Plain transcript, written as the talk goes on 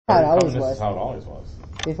How it always This was. is how it always was.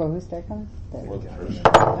 Before who started coming? Before the church.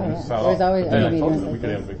 Oh, yeah. There's always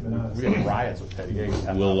we had riots with Teddy Hayes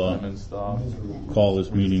and stuff. Call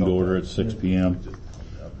this meeting to order at 6 p.m.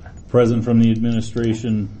 Present from the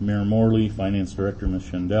administration, Mayor Morley, Finance Director Ms.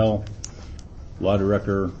 Shandell, Law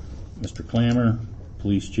Director Mr. Clammer,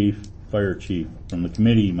 Police Chief, Fire Chief. From the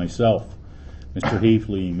committee, myself, Mr.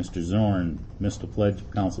 Hafley, Mr. Zorn, Mr. Pledge,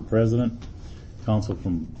 Council President, Council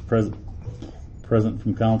from Present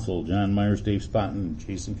from Council, John Myers, Dave Spotton,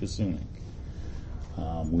 Jason Kasunik.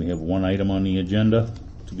 We have one item on the agenda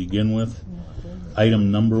to begin with.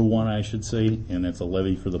 Item number 1, I should say, and it's a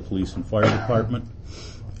levy for the police and fire department.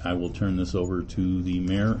 I will turn this over to the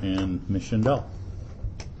mayor and Ms. Shandell.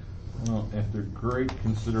 Well, after great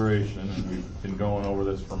consideration, and we've been going over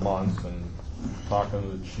this for months and talking to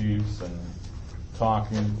the chiefs and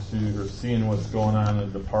talking to or seeing what's going on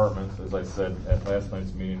in the departments, as I said at last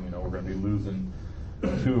night's meeting, we're going to be losing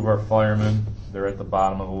 2 of our firemen. They're at the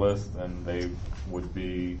bottom of the list, and they would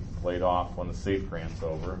be laid off when the SAFE grant's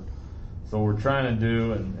over. So what we're trying to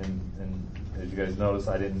do, and as you guys notice,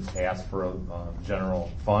 I didn't ask for a general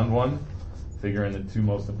fund one, figuring the 2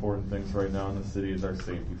 most important things right now in the city is our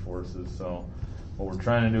safety forces. So what we're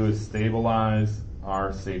trying to do is stabilize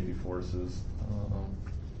our safety forces,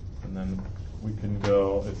 and then we can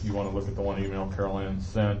go, if you want to look at the one email Carol Ann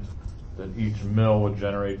sent, that each mill would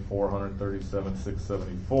generate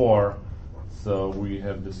 $437,674. So we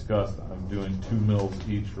have discussed, I'm doing 2 mills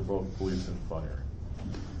each for both police and fire.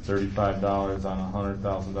 $35 on a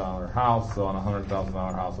 $100,000 house, so on a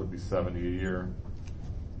 $100,000 house would be $70 a year.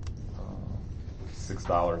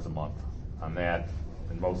 $6 a month on that,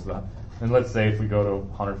 and most of that. And let's say if we go to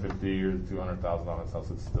 $150 or $200,000 house,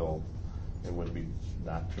 it's still, it would be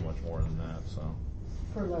not too much more than that. So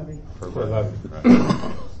per levy. Per levy. Right.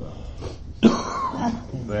 So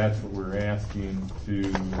that's what we're asking to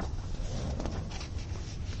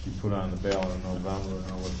be put on the ballot in November. I don't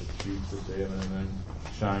know what the chiefs if they have anything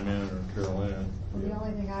chime in or Carol Ann. Well, the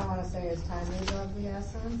only thing I want to say is time is of the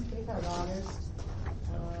essence because August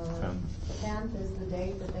 10th is the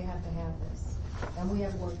date that they have to have this, and we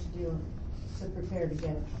have work to do to prepare to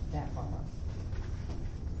get it that far.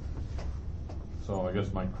 So I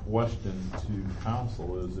guess my question to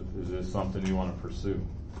council is this something you want to pursue?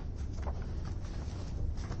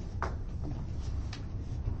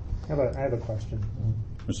 I have a question.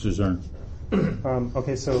 Mr. Zern.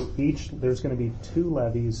 Okay, so there's going to be 2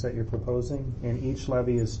 levies that you're proposing, and each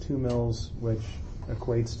levy is 2 mills, which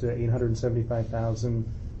equates to $875,000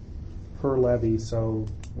 per levy. So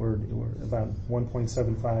we're about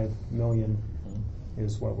 $1.75 million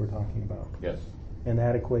is what we're talking about. Yes. And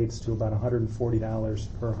that equates to about $140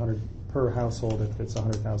 per household if it's a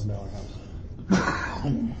 $100,000 house.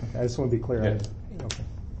 Okay, I just want to be clear. Yes. Okay.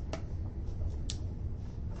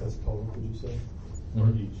 That's total, could you say? Mm-hmm.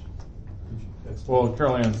 Or each? Well,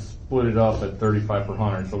 Carol Ann split it up at 35 per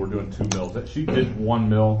 100, so we're doing 2 mills. She did 1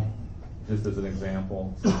 mill, just as an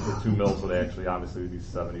example. So the 2 mills would actually obviously be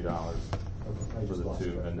 $70 for the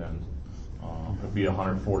 2, and then it'd be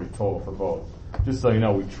 140 total for both. Just so you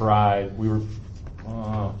know, we tried. We were,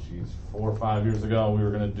 4 or 5 years ago, we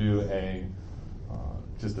were going to do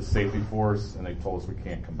just a safety force, and they told us we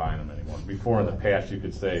can't combine them anymore. Before in the past, you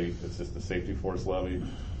could say it's just a safety force levy,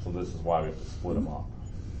 so this is why we have to split them up.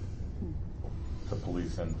 The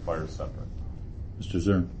police and fire separate. Mr.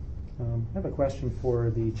 Zern. I have a question for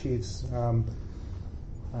the chiefs.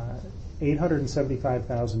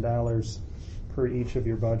 $875,000 per each of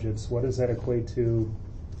your budgets. What does that equate to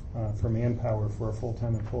for manpower for a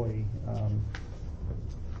full-time employee?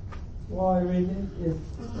 Well, I mean, if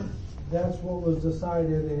that's what was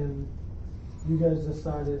decided, and you guys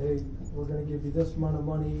decided, hey, we're going to give you this amount of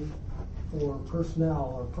money for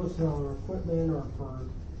personnel or equipment or for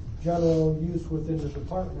general use within the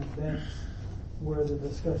department, that's where the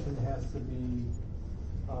discussion has to be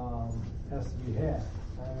had.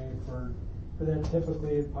 I mean, for that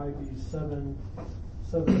typically it'd probably be seven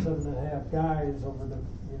and a half guys over the,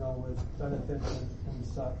 with benefits and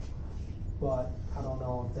such. But I don't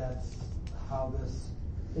know if that's how this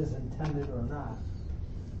is intended or not.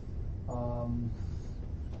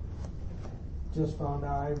 Just found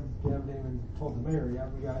out, I haven't even told the mayor yet,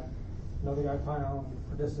 we got another guy filed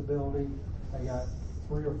for disability. I got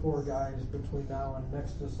 3 or 4 guys between now and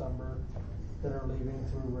next December that are leaving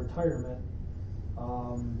through retirement.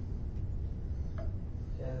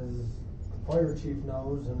 As the fire chief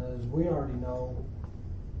knows, and as we already know,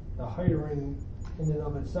 the hiring in and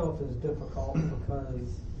of itself is difficult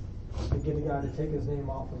because to get a guy to take his name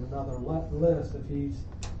off of another list, if he's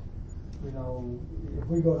you know, if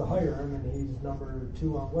we go to hire him and he's number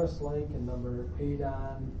 2 on Westlake and number 8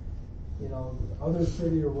 on, you know, other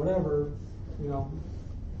city or whatever, you know,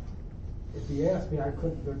 if he asked me, I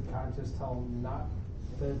couldn't good conscience tell him not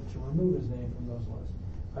to remove his name from those lists.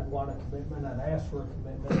 I'd want a commitment, I'd ask for a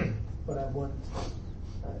commitment, but I wouldn't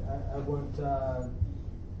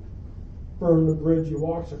burn the bridge he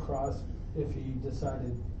walks across if he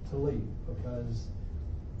decided to leave, because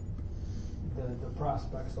the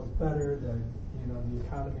prospects look better, the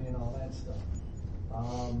economy and all that stuff.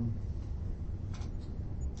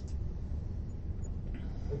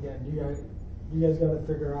 Again, you guys got to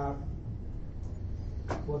figure out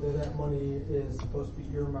whether that money is supposed to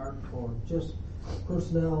be earmarked for just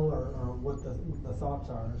personnel or what the thoughts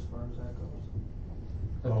are as far as that goes.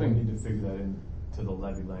 I think we need to figure that into the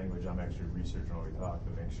levy language. I'm actually researching what we talked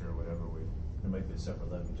to make sure there might be a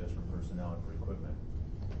separate levy just for personnel and for equipment.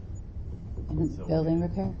 So building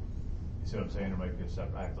repair? You see what I'm saying? There might be a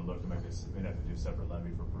separate, I have to look, we'd have to do a separate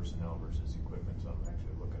levy for personnel versus equipment, so I'm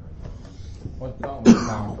actually looking at that. What don't we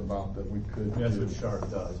talk about that we could That's do? what Sharp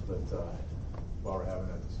does, but while we're having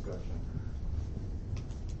that discussion.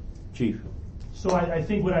 Chief. So I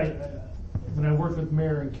think when I worked with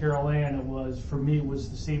Mayor and Carol Ann, it was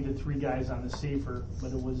to save the 3 guys on the safer,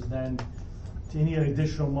 but it was then to any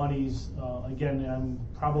additional monies. Again, I'm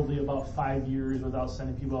probably about 5 years without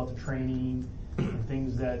sending people out to training and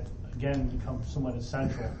things that again become somewhat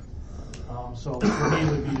essential. So for me, it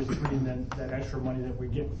would be the 3 and then that extra money that we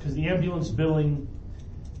get, because the ambulance billing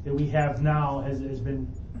that we have now has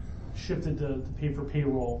been shifted to pay for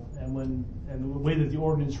payroll, and the way that the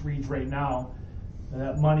ordinance reads right now,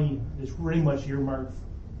 that money is pretty much earmarked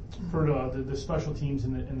for the special teams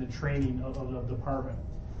and the training of the department.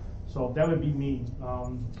 So that would be me.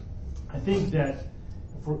 I think that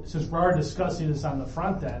since we are discussing this on the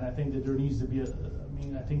front end, I think that there needs to be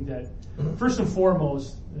I think that first and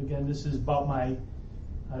foremost, again, this is about I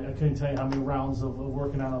couldn't tell you how many rounds of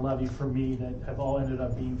working on a levy for me that have all ended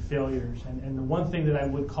up being failures. And the one thing that I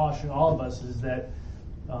would caution all of us is that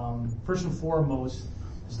first and foremost,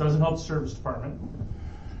 this doesn't help the service department.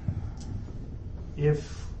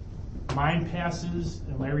 If mine passes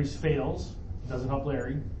and Larry's fails, it doesn't help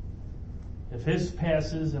Larry. If his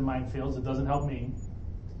passes and mine fails, it doesn't help me.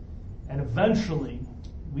 And eventually,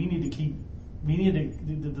 we need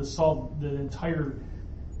to solve the entire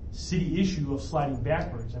city issue of sliding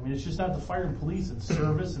backwards. I mean, it's just not the fire and police, it's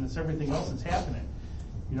service and it's everything else that's happening.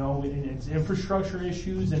 You know, it's infrastructure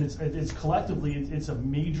issues, and it's collectively, it's a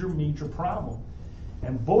major, major problem.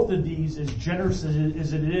 And both of these, as generous as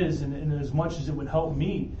it is, and as much as it would help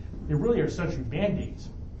me, they really are essentially Band-Aids.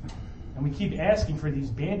 And we keep asking for these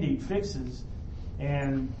Band-Aid fixes,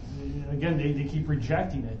 and again, they keep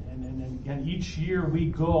rejecting it. And each year we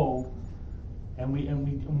go, and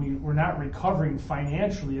we're not recovering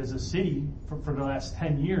financially as a city for the last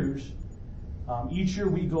 10 years. Each year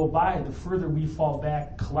we go by, the further we fall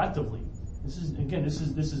back collectively. This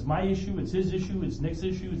is my issue, it's his issue, it's Nick's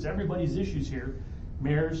issue, it's everybody's issues here,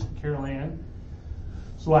 Mayor's, Carol Ann.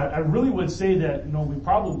 So I really would say that, we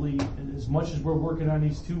probably, as much as we're working on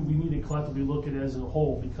these 2, we need to collectively look at it as a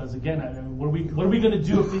whole, because again, what are we going to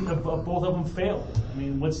do if both of them fail? I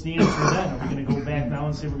mean, what's the answer then? Are we going to go back now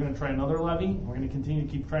and say we're going to try another levy? We're going to continue to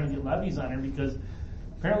keep trying to get levies on here, because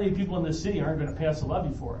apparently people in this city aren't going to pass a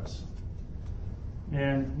levy for us.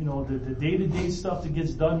 And, the day-to-day stuff that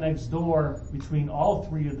gets done next door between all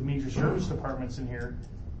 3 of the major service departments in here,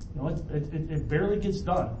 it barely gets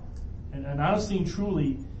done. And honestly and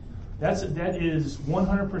truly, that is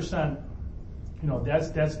 100%,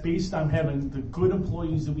 that's based on having the good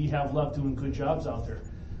employees that we have left doing good jobs out there.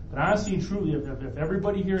 But honestly and truly, if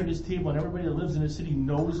everybody here at this table and everybody that lives in this city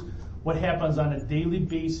knows what happens on a daily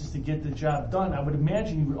basis to get the job done, I would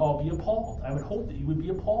imagine you would all be appalled. I would hope that you would be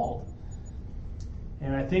appalled.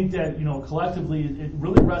 And I think that, collectively, it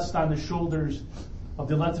really rests on the shoulders of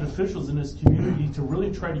the elected officials in this community to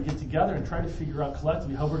really try to get together and try to figure out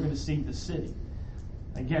collectively how we're going to save the city.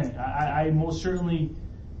 Again, I most certainly,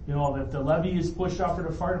 if the levy is pushed out for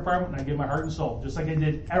the fire department, I give my heart and soul, just like I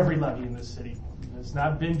did every levy in this city. It's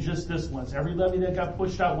not been just this one. It's every levy that got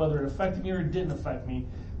pushed out, whether it affected me or it didn't affect me,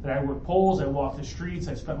 that I worked polls, I walked the streets,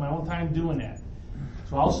 I spent my own time doing that.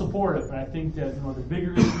 So I'll support it, but I think that, the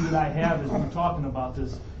bigger issue that I have is when we're talking about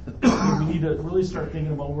this, we need to really start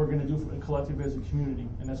thinking about what we're going to do for the collective as a community,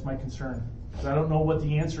 and that's my concern. Because I don't know what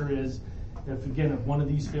the answer is if one of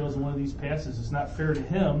these fails and one of these passes. It's not fair to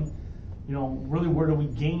him. Really, where do we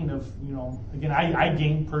gain of, again, I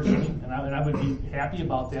gain personally, and I would be happy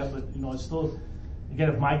about that, but, it's still, again,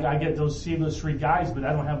 if I get those 3 guys, but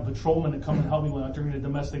I don't have a patrolman to come and help me during the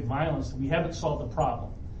domestic violence, we haven't solved the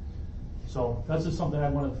problem. So that's just something I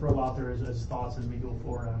want to throw out there as thoughts as we go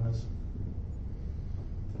forward on this.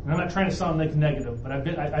 And I'm not trying to sound like negative, but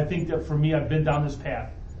I think that for me, I've been down this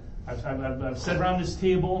path. I've sat around this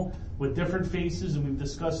table with different faces, and we've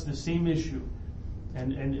discussed the same issue.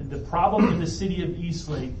 And the problem in the city of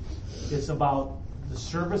Eastlake is about the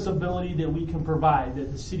serviceability that we can provide, that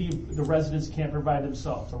the residents can't provide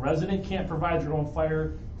themselves. A resident can't provide their own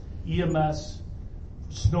fire, EMS,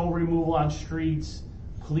 snow removal on streets,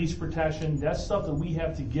 police protection. That's stuff that we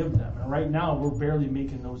have to give them. And right now, we're barely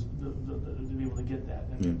making those to be able to get that.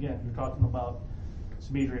 And again, you're talking about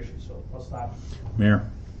some major issues, so I'll stop. Mayor?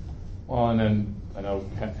 Well, and then I know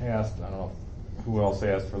Kent asked, I don't know who else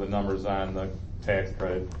asked for the numbers on the tax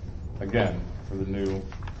credit. Again, for the new,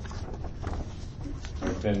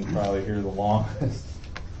 I've been probably here the longest.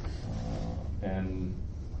 And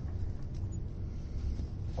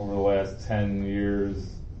over the last 10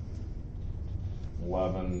 years,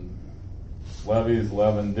 11 levies,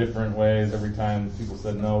 11 different ways. Every time people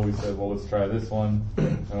said no, we said, well, let's try this one,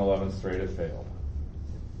 and 11 straight it failed.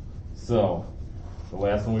 So, the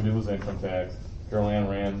last one we did was income tax. Carol Ann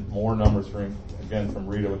ran more numbers from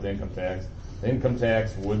Rita with the income tax. The income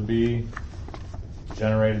tax would be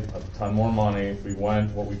generated a ton more money if we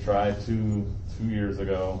went what we tried 2 years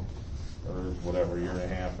ago, or whatever, a year and a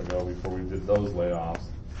half ago before we did those layoffs.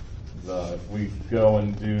 If we go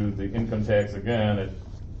and do the income tax again,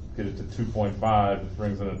 get it to 2.5, it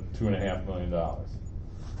brings in $2.5 million.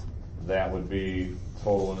 That would be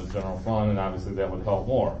total in the general fund, and obviously that would help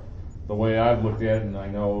more. The way I've looked at it, and I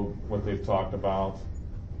know what they've talked about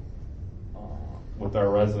with our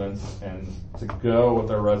residents, and to go with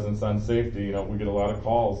our residents on safety, we get a lot of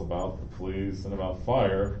calls about the police and about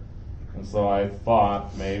fire, and so I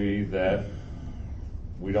thought maybe that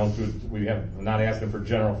we're not asking for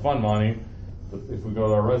general fund money, but if we go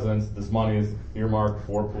to our residents, this money is earmarked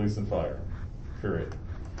for police and fire, period.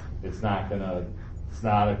 It's not a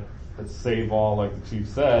save all like the chief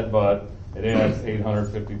said, but it adds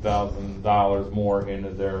 $850,000 more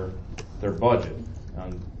into their budget.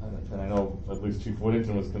 And I know at least Chief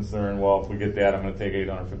Whittington was concerned, well, if we get that, I'm going to take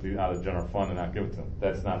 $850 out of the general fund and not give it to them.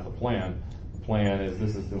 That's not the plan. The plan is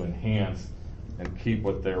this is to enhance and keep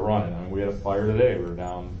what they're running. I mean, we had a fire today. We were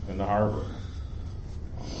down in the harbor.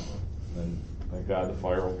 And thank God the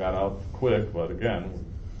fire got out quick, but again,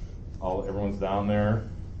 everyone's down there.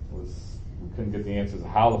 We couldn't get the answers of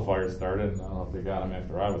how the fire started. I don't know if they got them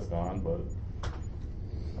after I was gone, but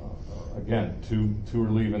again, two were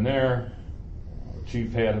leaving there. The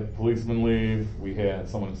chief had a policeman leave. We had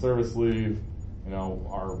someone in service leave.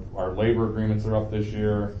 Our labor agreements are up this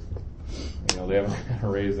year. They haven't had a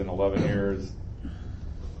raise in 11 years.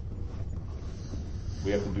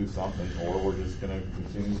 We have to do something, or we're just going to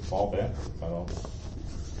continue to fall backwards.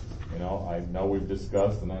 I know we've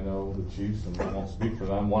discussed, and I know the chiefs, and I won't speak for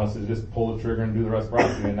them, want us to just pull the trigger and do the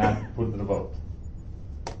reciprocity and not put it to the vote.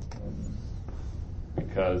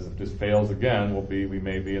 Because if this fails again, we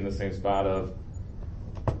may be in the same spot of,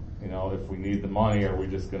 if we need the money, are we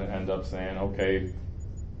just going to end up saying, okay,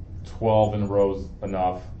 12 in a row is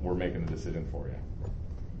enough, we're making the decision for you.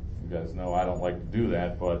 You guys know I don't like to do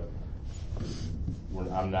that, but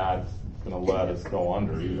I'm not going to let us go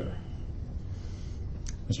under either.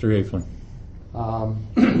 Mr. Haefling.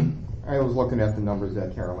 I was looking at the numbers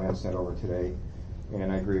that Carol Ann sent over today,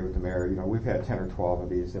 and I agree with the mayor. We've had 10 or 12 of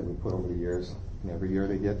these that we put over the years, and every year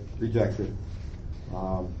they get rejected.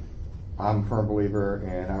 I'm a firm believer,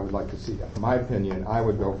 and I would like to see that. In my opinion, I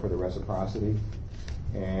would go for the reciprocity,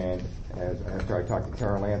 and after I talked to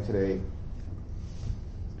Carol Ann today,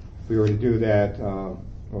 if we were to do that,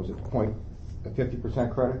 what was it,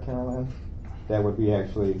 50% credit, Carol Ann? That would be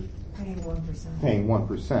actually paying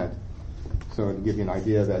 1%. So to give you an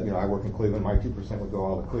idea that, I work in Cleveland, my 2% would go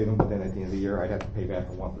all to Cleveland, but then at the end of the year, I'd have to pay back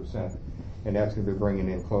the 1%. And that's going to be bringing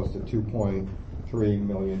in close to $2.3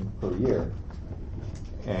 million per year.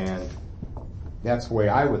 And that's the way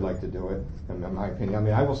I would like to do it, in my opinion.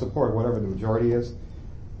 I will support whatever the majority is,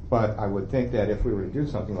 but I would think that if we were to do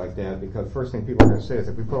something like that, because first thing people are going to say is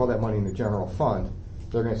if we put all that money in the general fund,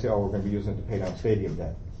 they're going to say, we're going to be using it to pay down stadium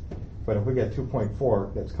debt. But if we get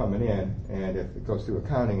 2.4 that's coming in, and if it goes through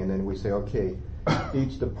accounting, and then we say, okay,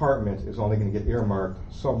 each department is only going to get earmarked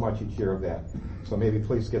so much each year of that. So maybe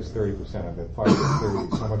police gets 30% of it, fire gets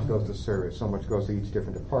 30%, so much goes to service, so much goes to each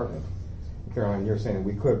different department. Caroline, you're saying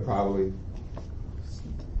we could probably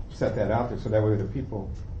set that out there so that way the people.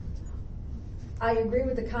 I agree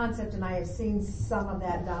with the concept, and I have seen some of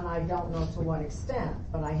that done. I don't know to what extent,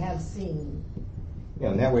 but I have seen. Yeah,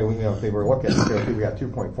 and that way, if they were looking at it, we got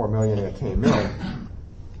 2.4 million and it came in,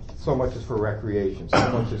 so much is for recreation,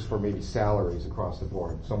 so much is for maybe salaries across the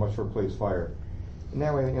board, so much for police, fire. And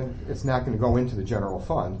that way, and it's not going to go into the general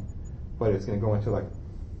fund, but it's going to go into like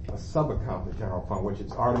a sub-account of the general fund, which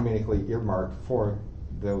is automatically earmarked for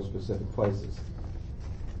those specific places.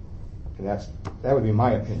 And that would be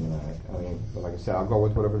my opinion on it. I mean, but like I said, I'll go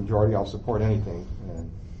with whatever majority. I'll support anything,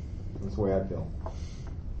 and that's the way I feel.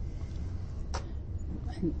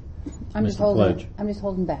 I'm just Mr. holding. Pledge. I'm just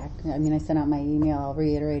holding back. I mean, I sent out my email. I'll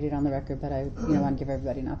reiterate it on the record, but I want to give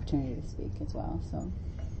everybody an opportunity to speak as well. So,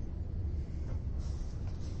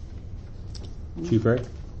 Chief Ray?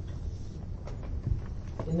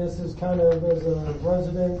 And this is kind of as a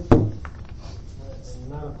resident,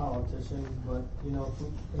 not a politician, but, you know,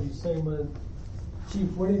 he's saying with Chief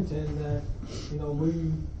Whittington that, you know,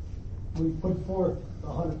 we put forth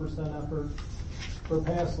 100% effort for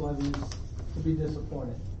past levies to be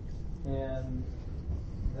disappointed. And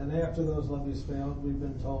then after those levies failed, we've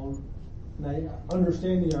been told, and I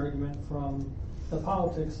understand the argument from the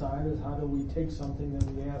politics side, is how do we take something that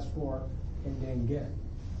we asked for and didn't get?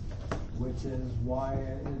 Which is why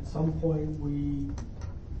at some point we,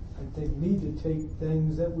 I think, need to take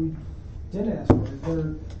things that we did ask for.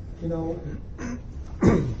 They're, you know,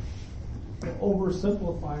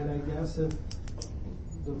 oversimplified, I guess. If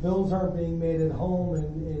the bills aren't being made at home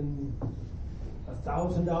and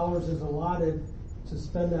 $1,000 is allotted to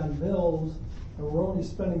spend on bills, and we're only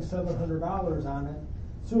spending $700 on it,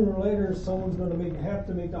 sooner or later someone's going to have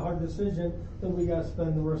to make the hard decision that we got to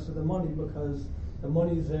spend the rest of the money because the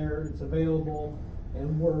money's there, it's available,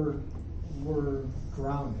 and we're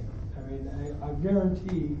drowning. I mean, I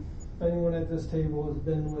guarantee if anyone at this table has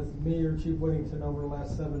been with me or Chief Whittington over the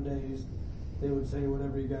last 7 days, they would say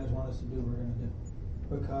whatever you guys want us to do, we're going to do.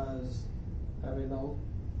 Because, I mean,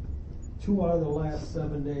 2 out of the last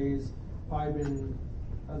 7 days, I've been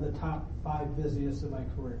the top 5 busiest of my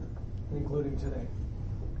career, including today.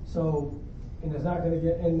 So, and it's not going to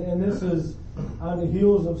get, and this is on the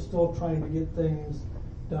heels of still trying to get things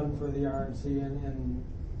done for the RNC, and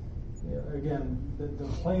you know, again, the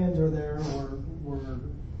plans are there. We're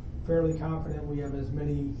fairly confident we have as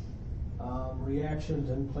many reactions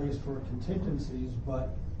in place for contingencies,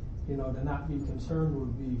 but you know, to not be concerned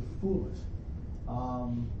would be foolish.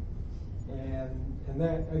 And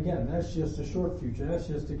that, again, that's just a short future. That's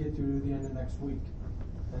just to get through to the end of next week.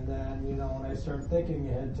 And then, you know, when I start thinking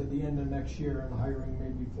ahead to the end of next year and hiring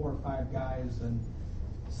maybe 4 or 5 guys and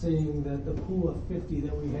seeing that the pool of 50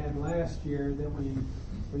 that we had last year that we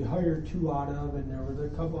hired 2 out of, and there was a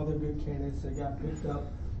couple other good candidates that got picked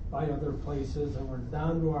up by other places, and we're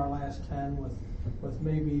down to our last 10 with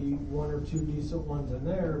maybe 1 or 2 decent ones in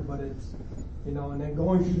there, but it's, you know, and then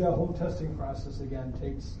going through that whole testing process again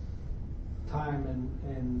takes time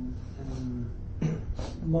and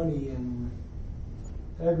money and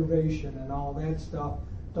aggravation and all that stuff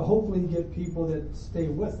to hopefully get people that stay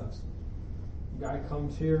with us. The guy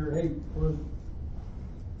comes here, hey,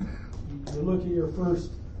 you look at your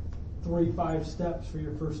first 3-5 steps for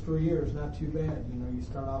your first 3 years, not too bad. You know, you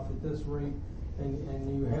start off at this rate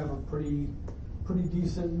and you have a pretty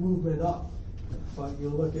decent movement up. But you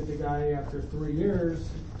look at the guy after 3 years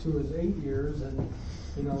to his 8 years, and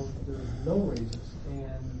you know, there's no raises,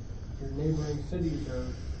 and your neighboring cities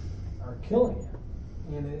are killing it.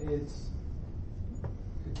 And it's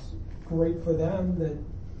great for them that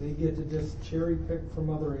they get to just cherry pick from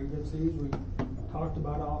other agencies. We talked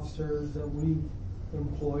about officers that we've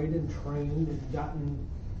employed and trained and gotten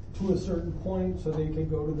to a certain point so they could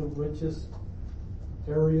go to the richest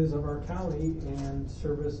areas of our county and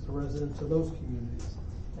service the residents of those communities.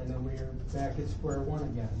 And then we are back at square one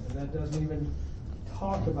again. And that doesn't even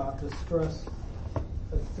talk about the stress of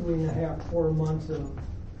 3.5-4 months of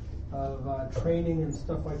training and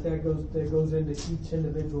stuff like that goes into each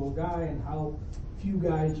individual guy, and how few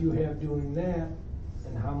guys you have doing that,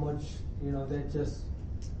 and how much, you know, that just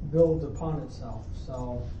builds upon itself.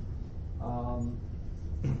 So I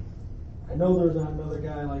know there's not another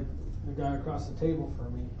guy like the guy across the table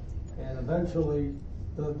from me, and eventually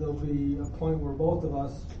there'll be a point where both of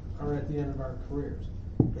us are at the end of our careers.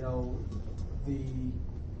 You know,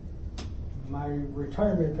 my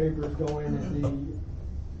retirement papers go in at the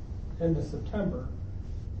end of September,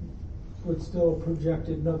 would still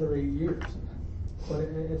projected another 8 years. But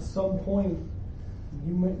at some point,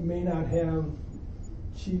 you may not have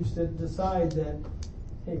chiefs that decide that,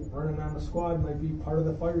 hey, running on the squad might be part of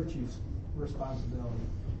the fire chief's responsibility.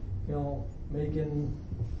 You know, making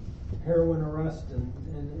heroin arrests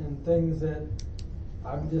and things that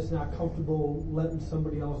I'm just not comfortable letting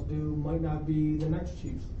somebody else do might not be the next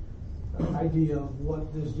chief's idea of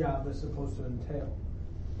what this job is supposed to entail.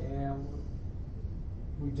 And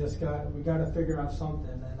we got to figure out something.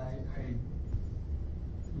 And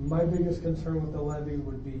my biggest concern with the levy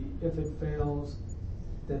would be if it fails,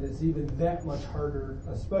 that it's even that much harder,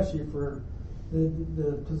 especially for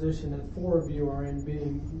the position that four of you are in,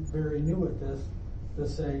 being very new at this, to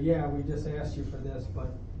say, yeah, we just asked you for this,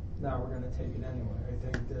 but now we're going to take it anyway. I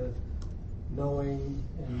think that knowing,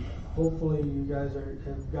 and hopefully you guys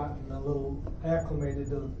have gotten a little acclimated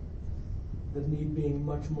to the need being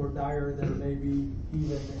much more dire than maybe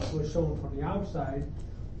even was shown from the outside,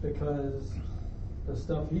 because the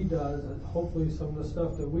stuff he does, and hopefully some of the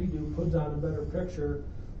stuff that we do puts on a better picture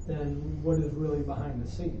than what is really behind the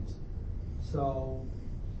scenes. So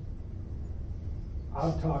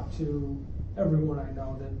I've talked to everyone I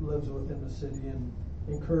know that lives within the city and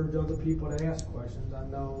encourage other people to ask questions. I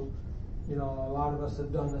know, a lot of us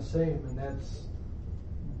have done the same, and that's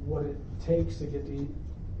what it takes to get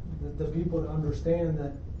the people to understand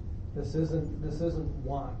that this isn't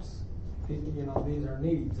wants. These are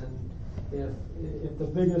needs. And if the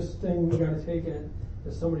biggest thing we got to take it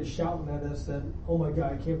is somebody shouting at us that, oh my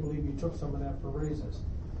God, I can't believe you took some of that for raises.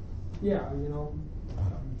 Yeah, I'm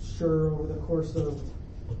sure over the course of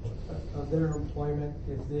their employment,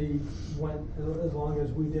 if they went as long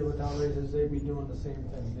as we did without raises, they'd be doing the same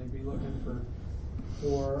thing. They'd be looking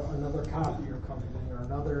for another copier company or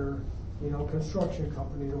another construction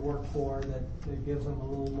company to work for that gives them a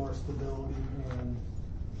little more stability, and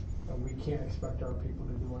we can't expect our people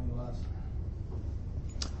to do any less.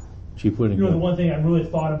 Chief Whittingham. The one thing I really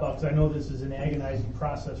thought about, because I know this is an agonizing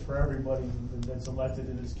process for everybody that's elected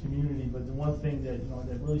in this community, but the one thing that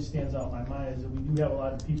that really stands out in my mind is that we do have a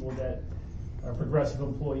lot of people that are progressive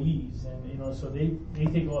employees, and so they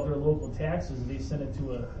take all their local taxes and they send it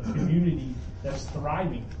to a community that's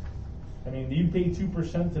thriving. I mean, you pay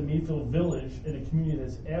 2% to Mayfield Village in a community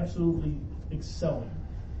that's absolutely excelling,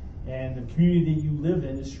 and the community that you live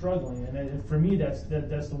in is struggling. And for me, that's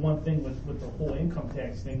the one thing with the whole income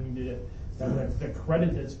tax thing. The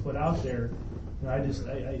credit that's put out there. I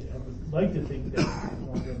would like to think that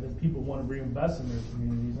that people want to reinvest in their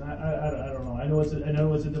communities. And I don't know. I know it's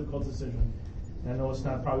a difficult decision. And I know it's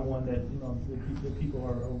not probably one that the people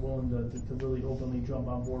are willing to really openly jump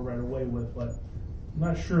on board right away with, but I'm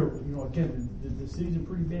not sure. Again, the city's in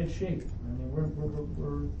pretty bad shape. I mean, we're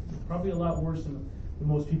probably a lot worse than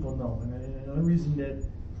most people know. And the only reason that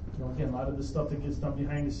again, a lot of the stuff that gets done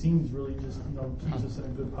behind the scenes really just keeps us in a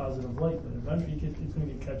good positive light. But eventually, it's going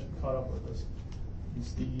to get caught up with us.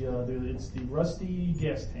 It's the rusty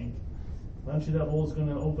gas tank. Eventually, that hole is going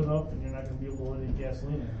to open up, and you're not going to be able to let any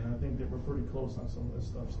gasoline in. And I think that we're pretty close on some of this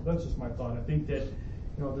stuff. So that's just my thought. I think that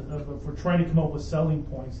if we're trying to come up with selling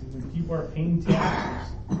points, and we keep our paying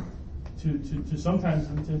taxes to sometimes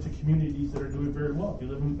into communities that are doing very well.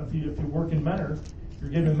 If you work in Mentor, you're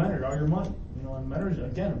giving Mentor all your money. And Mentor's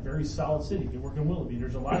again a very solid city. If you work in Willoughby,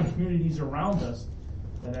 there's a lot of communities around us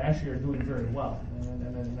that actually are doing very well.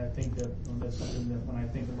 And I think that that's something that when I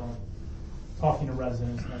think about talking to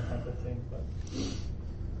residents and that type of thing. But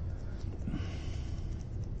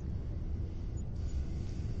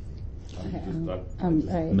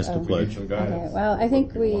Mr. Pledge. Okay. Well, I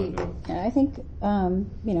think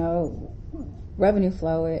revenue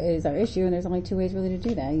flow is our issue, and there's only two ways really to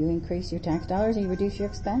do that. You increase your tax dollars, and you reduce your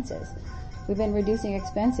expenses. We've been reducing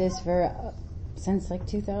expenses since like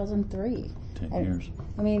 2003. 10 years.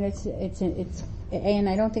 I mean, it's, and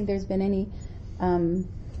I don't think there's been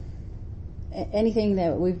anything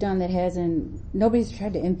that we've done that nobody's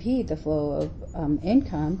tried to impede the flow of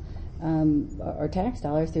income or tax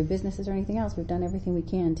dollars through businesses or anything else. We've done everything we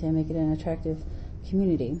can to make it an attractive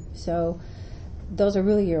community. So those are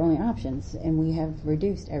really your only options, and we have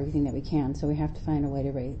reduced everything that we can. So we have to find a way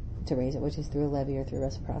to raise it, which is through a levy or through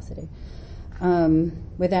reciprocity.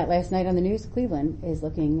 With that, last night on the news, Cleveland is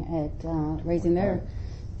looking at raising their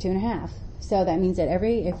 2.5. So that means that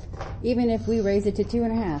even if we raise it to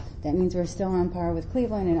 2.5, that means we're still on par with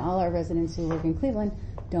Cleveland, and all our residents who work in Cleveland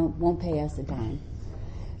won't pay us a dime.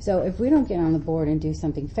 So if we don't get on the board and do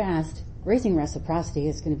something fast, raising reciprocity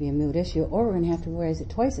is going to be a moot issue, or we're going to have to raise it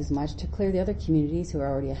twice as much to clear the other communities who are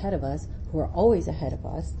already ahead of us, who are always ahead of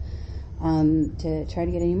us, to try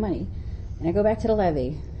to get any money. And I go back to the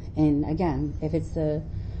levy, and again, if it's the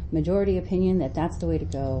majority opinion that that's the way to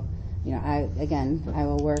go, I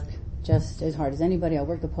will work just as hard as anybody. I'll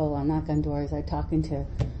work the poll, I'll knock on doors, I talk into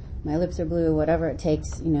my lips are blue, whatever it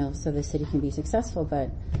takes, so the city can be successful. But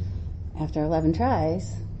after 11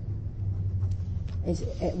 tries,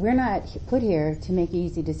 we're not put here to make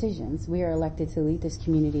easy decisions. We are elected to lead this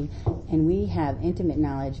community, and we have intimate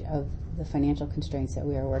knowledge of the financial constraints that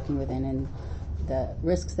we are working within and the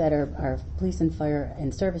risks that our police and fire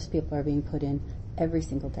and service people are being put in every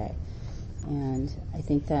single day. And I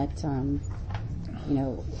think that,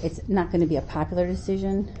 it's not going to be a popular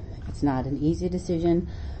decision. It's not an easy decision.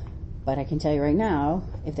 But I can tell you right now,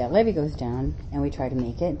 if that levy goes down and we try to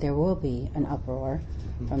make it, there will be an uproar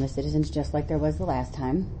from the citizens, just like there was the last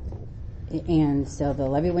time. And so the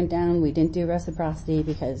levy went down. We didn't do reciprocity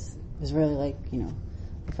because it was really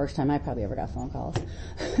the first time I probably ever got phone calls.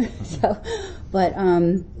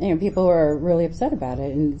 People were really upset about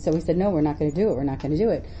it. And so we said, no, we're not going to do it. We're not going to do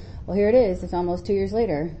it. Well, here it is. It's almost 2 years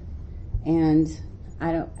later. And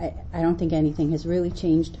I don't think anything has really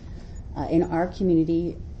changed in our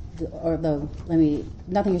community,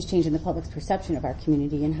 nothing has changed in the public's perception of our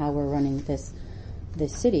community and how we're running this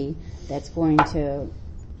city that's going to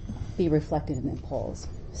be reflected in the polls.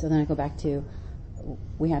 So then I go back to,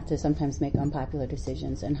 we have to sometimes make unpopular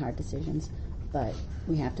decisions and hard decisions, but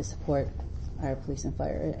we have to support our police and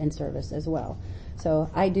fire and service as well. So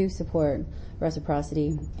I do support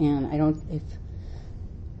reciprocity, and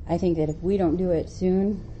I think that if we don't do it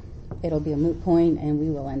soon, it'll be a moot point, and we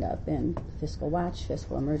will end up in fiscal watch,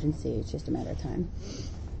 fiscal emergency. It's just a matter of time.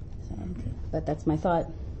 So, but that's my thought,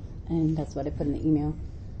 and that's what I put in the email.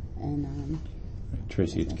 And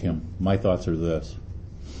Tracy, it's Kim. My thoughts are this.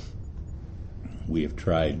 We have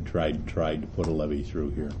tried to put a levy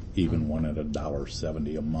through here, even one at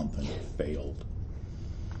 $1.70 a month, and it failed.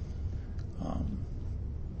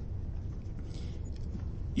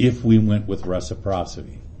 If we went with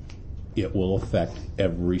reciprocity, it will affect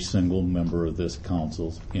every single member of this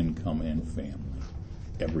council's income and family.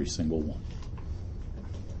 Every single one.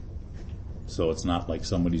 So it's not like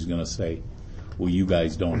somebody's going to say, well, you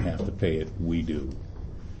guys don't have to pay it. We do.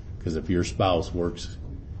 Because if your spouse works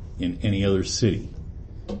in any other city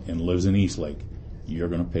and lives in Eastlake, you're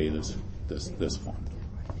going to pay this fund.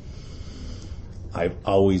 I've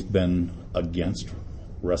always been against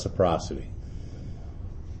reciprocity.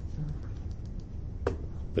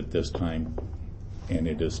 But this time, and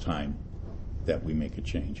it is time, that we make a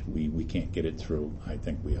change. We can't get it through. I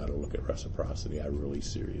think we ought to look at reciprocity. I really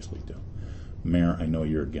seriously do. Mayor, I know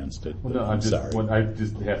you're against it. Well, no, I'm sorry. I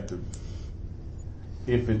just have to,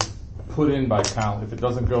 if it's put in by count, if it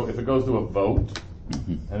goes to a vote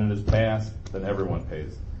and it is passed, then everyone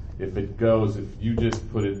pays. If you just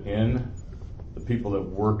put it in, the people that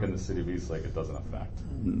work in the city of Eastlake, it doesn't affect.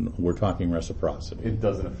 We're talking reciprocity. It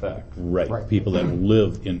doesn't affect. Right. People that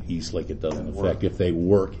live in Eastlake, it doesn't affect. If they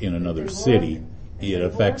work in another city, it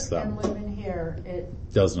affects them. And live in here, it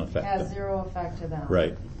doesn't affect has them. zero effect to them.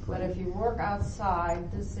 Right. But if you work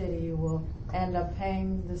outside the city, you will end up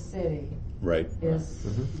paying the city. Right. Is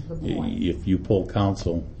the point. If you poll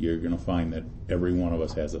council, you're going to find that every one of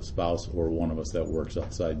us has a spouse or one of us that works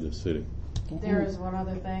outside the city. There is one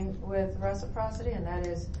other thing with reciprocity, and that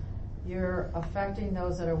is you're affecting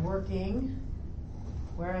those that are working,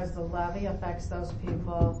 whereas the levy affects those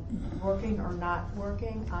people working or not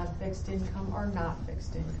working, on fixed income or not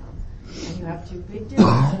fixed income. And you have two big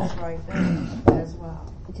differences right there as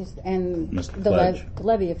well. The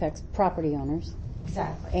levy affects property owners.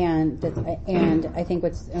 Exactly. And I think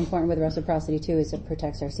what's important with reciprocity too is it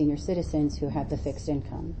protects our senior citizens who have the fixed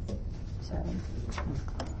income. So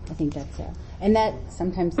I think that's and that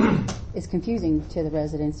sometimes is confusing to the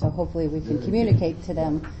residents. So hopefully we can communicate to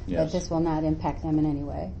them that this will not impact them in any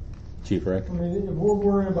way. Chief Rick? I mean, if we're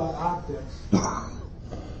worried about optics,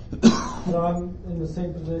 I'm in the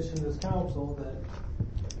same position as council that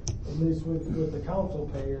at least with the council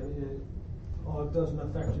pay, it doesn't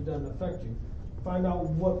affect you. Find out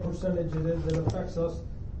what percentage it is that affects us,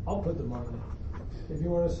 I'll put the money in. If you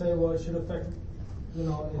want to say, well, it should affect,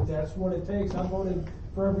 if that's what it takes, I voted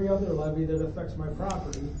for every other levy that affects my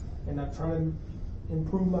property, and I'm trying to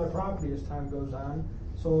improve my property as time goes on.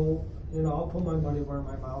 So, I'll put my money where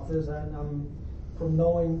my mouth is, and from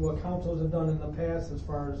knowing what councils have done in the past as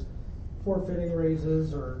far as forfeiting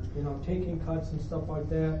raises or, taking cuts and stuff like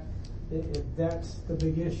that, if that's the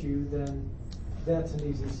big issue, then that's an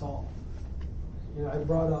easy solve. I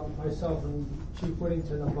brought up myself and Chief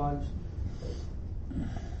Whittington a bunch.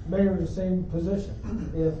 Mayor in the same position.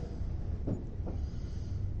 If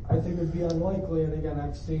I think it'd be unlikely, and again,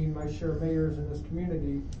 I've seen my share of mayors in this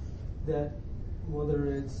community, that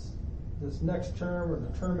whether it's this next term or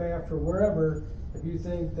the term after, wherever, if you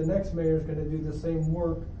think the next mayor is going to do the same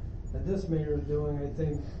work that this mayor is doing, I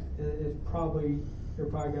think you're probably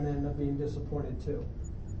going to end up being disappointed too.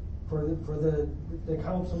 For the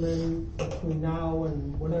councilmen between now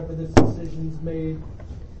and whenever this decision's made,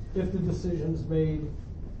 if the decision's made,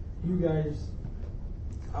 you guys,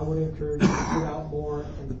 I would encourage you to get out more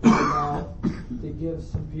and figure out to give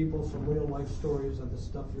some people some real life stories of the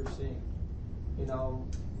stuff you're seeing.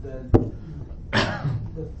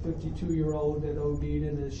 the 52-year-old that OD'd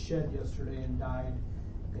in his shed yesterday and died,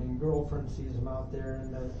 and girlfriend sees him out there,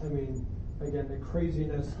 and I mean, again, the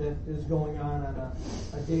craziness that is going on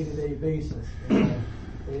a day-to-day basis. You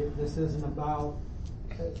know, this isn't about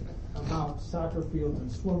soccer fields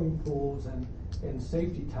and swimming pools and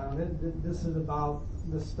safety town. This is about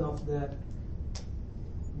the stuff that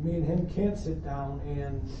me and him can't sit down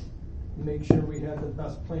and make sure we have the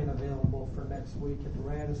best plan available for next week at the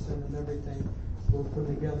Radisson and everything. We're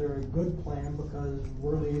putting together a good plan because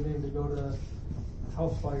we're leaving to go to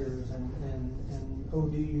house fires and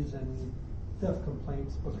ODs and theft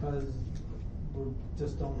complaints because we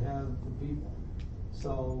just don't have the people.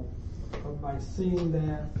 So by seeing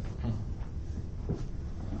that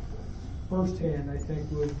firsthand, I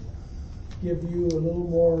think would give you a little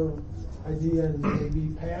more idea and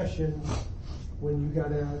maybe passion when you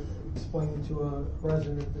gotta explain to a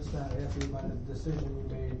resident that's not happy about a decision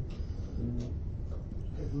you made.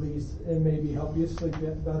 At least it maybe help you sleep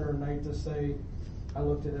better at night to say, I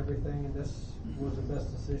looked at everything and this was the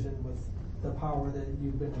best decision with the power that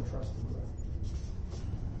you've been entrusted with.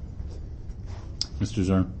 Mr.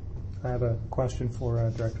 Zern. I have a question for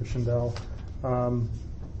Director Schindel.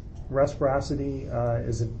 Reciprocity,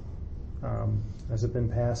 has it been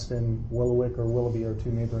passed in Willowick or Willoughby, or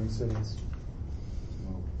two neighboring cities?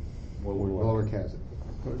 Willowick has it.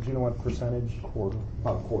 Do you know what percentage?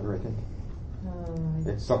 About a quarter, I think.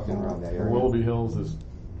 It's something around that area. Willoughby Hills is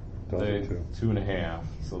They- 2.5.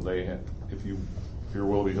 So they have, if you're a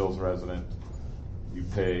Willoughby Hills resident, you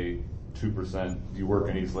pay 2%. You work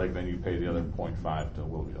in Eastlake, then you pay the other 0.5 to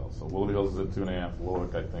Willoughby Hills. So Willoughby Hills is at 2.5.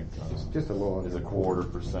 Willoughby, I think, Just a little is under a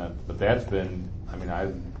 1/4%. But that's been, I mean,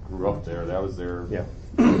 I grew up there. That was there Yeah.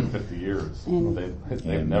 50 years. And- They've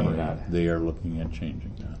And never had. they are looking at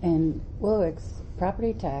changing that. And Willowick's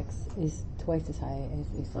property tax is twice as high as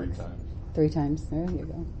 3 Eastlake's. times. 3 times. There you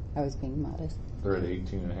go. I was being modest. They're at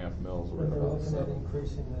 18.5 mils or And they're whatever. looking at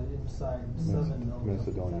increasing the inside 7 mil.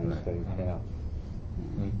 Macedonia is paying half.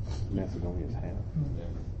 Hmm? Macedonia is half. Yeah.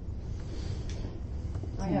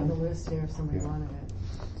 I have the list here if somebody Yeah. wanted it.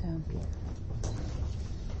 So,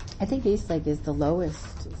 I think Eastlake is the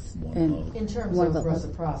lowest. One in- of- In terms one of the-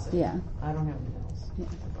 reciprocity. Yeah. I don't have the mills. Yeah.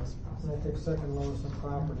 And I think second lowest in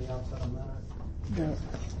property outside of that. Right.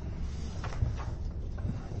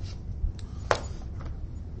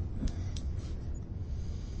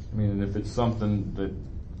 I mean, and if it's something that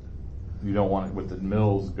you don't want to, with the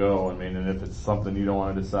mills go, I mean, and if it's something you don't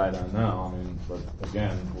want to decide on now, I mean, but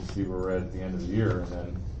again, we'll see where we're at the end of the year, and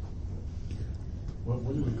then,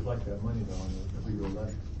 When do we collect that money though, if we go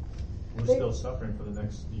levy? We're They- still suffering for the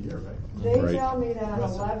next year, right? They Right. tell me that on a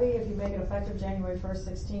Rest of- levy, if you make it effective January 1st,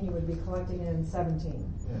 16, you would be collecting it in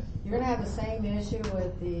 17. Yeah. You're gonna have the same issue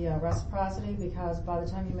with the reciprocity because by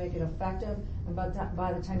the time you make it effective and by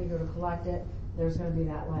the time you go to collect it, there's gonna be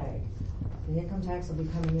that lag. The income tax will be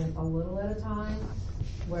coming in a little at a time,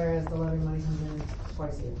 whereas the levy money comes in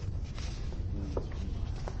twice a year.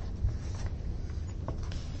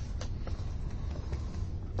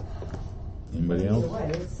 Anybody Either else?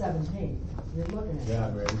 way, it's 17. You're looking at.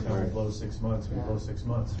 Yeah, right, every time we blow 6 months, we Yeah. blow 6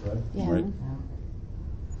 months, right? Yeah. Right.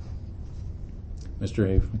 Mr.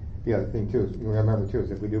 Hafen. The other thing too, is you remember too,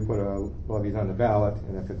 is if we do put a levies on the ballot,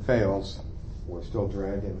 and if it fails, we're still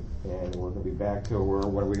dragging, and we're gonna be back to where,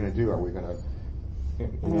 what are we gonna do? Are we gonna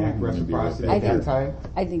enact reciprocity I at that think- time?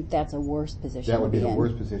 I think that's a worse position. That would be to the in.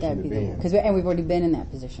 worst position That'd to the- be in. and we've already been in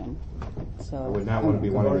that position. So I would not wanna be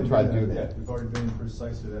We've wanting to already try to been do there. that. We've already been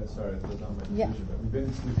precisely that, sorry, that was not my Yeah. decision, but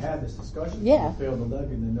we've had this discussion. Yeah. We failed the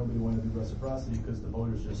levy, and then nobody wanted to do reciprocity because the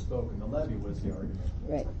voters just spoke, and the levy was the argument.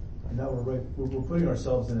 Right. And now we're putting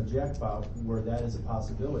ourselves in a jackpot where that is a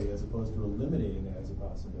possibility as opposed to eliminating that as a You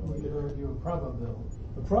possibility. could argue a probability.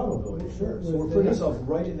 The probability, sure. So we're putting ourselves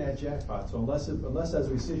right in that jackpot. So unless as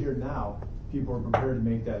we sit here now, people are prepared to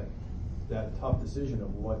make that tough decision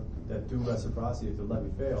of what, that do reciprocity if the levy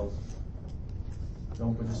fails,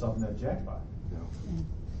 don't put yourself in that jackpot.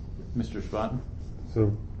 Mr. Spaten.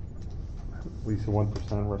 So, at least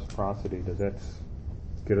 1% reciprocity, does that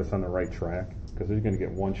get us on the right track? Because they're gonna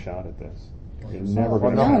get one shot at this. You're never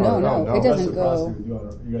gonna. No, it doesn't go. Reciprocity,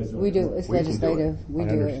 you guys do it. We do. It's We can do it. legislative. We I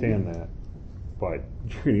do understand it. that, but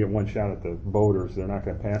you're gonna get one shot at the voters. They're not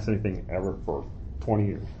gonna pass anything ever for 20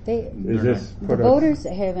 years. They, Is this the put us- voters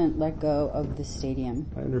haven't let go of the stadium.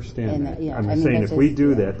 I understand And, that. yeah, I'm I mean, saying that's if we just- do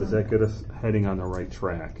yeah. that, does that get us heading on the right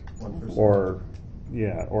track? 1%.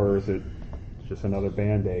 Or is it just another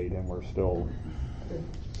Band-Aid and we're still?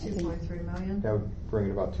 2.3 million. That would bring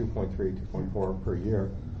it about 2.3, 2.4 per year.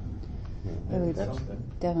 It would Something.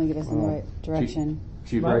 definitely get us in the right direction.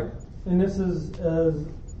 Chief, My- right? And this is as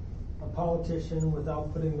a politician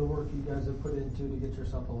without putting the work you guys have put into to get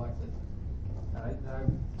yourself elected. I've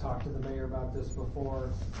talked to the mayor about this before.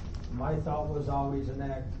 My thought was always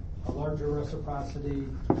enact a larger reciprocity,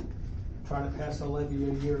 try to pass a levy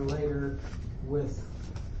a year later with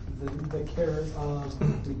the carrot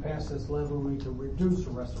of, we pass this levy, we can reduce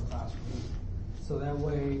the reciprocity. So that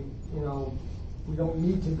way, we don't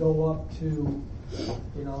need to go up to,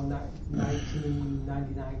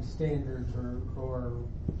 1999 standards or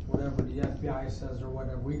whatever the FBI says or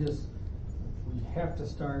whatever. We have to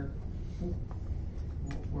start,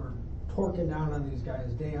 we're torquing down on these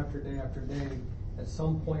guys day after day after day. At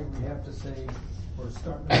some point, we have to say we're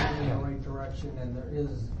starting to move in the right direction, and there is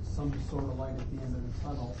some sort of light at the end of the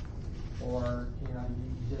tunnel. Or I'm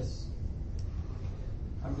just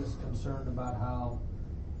concerned about how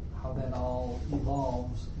that all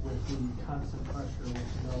evolves with the constant pressure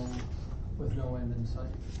with no end in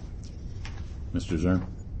sight. Mr. Zern?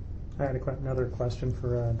 I had another question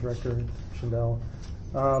for Director Schindel.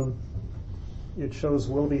 It shows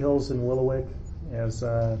Willoughby Hills and Willowick as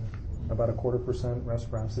about a 0.25%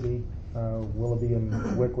 reciprocity. Willoughby and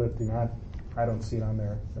Wickliffe do not. I don't see it on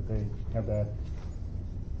there that they have that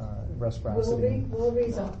reciprocity.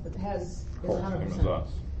 Willoughby's is 100%.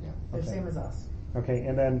 The same as us. Okay,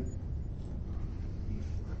 and then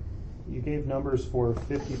you gave numbers for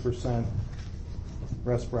 50%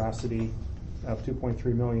 reciprocity of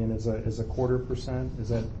 2.3 million. Is a 0.25%? Is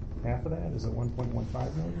that half of that? Is it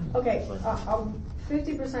 1.15 million? Okay,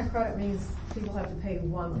 50% credit means people have to pay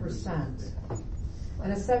 1%,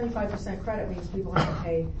 and a 75% credit means people have to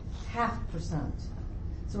pay 0.5%.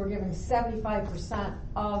 So we're giving 75%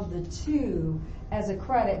 of the 2 as a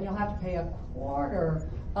credit, and you'll have to pay a quarter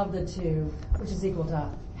of the 2, which is equal to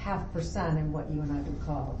 0.5% in what you and I would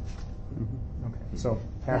call. Mm-hmm. Okay, so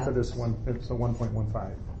half of this one, it's a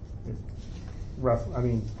 1.15. Rough. I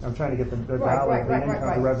mean, I'm trying to get the dollar, the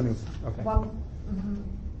income, the revenue. Okay. Okay.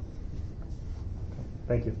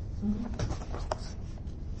 Thank you.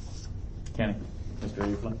 Kenny? Mr.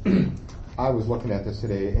 Evelyn? I was looking at this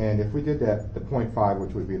today, and if we did that, the 0.5,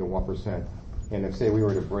 which would be the 1%, and if, say, we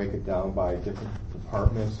were to break it down by different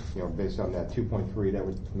departments, based on that 2.3 that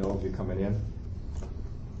would be coming in,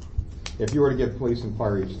 if you were to give police and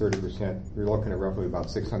fire each 30%, you're looking at roughly about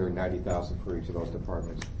 $690,000 for each of those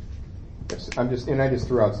departments. I just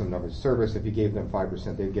threw out some numbers. Service, if you gave them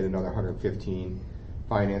 5%, they'd get another 115.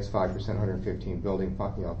 Finance, 5%, 115. Building,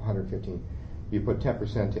 115. You put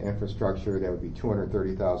 10% to infrastructure, that would be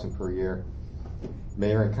 $230,000 per year.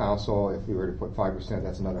 Mayor and council, if we were to put 5%,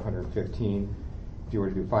 that's another 115. If you were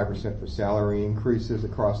to do 5% for salary increases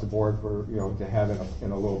across the board for to have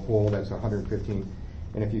in a little pool, that's 115.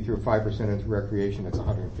 And if you threw 5% into recreation, that's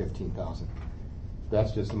 115,000.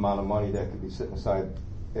 That's just the amount of money that could be sitting aside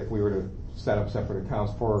if we were to set up separate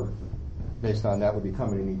accounts for, based on that would be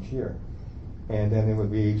coming in each year. And then it would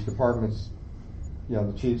be each department's,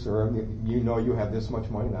 the chiefs are, you have this much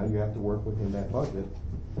money, now you have to work within that budget.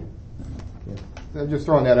 I'm just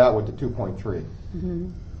throwing that out with the 2.3.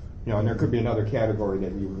 Mm-hmm. And there could be another category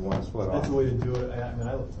that you would want to split off. That's the way to do it. I mean,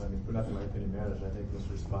 for nothing my opinion matters. I think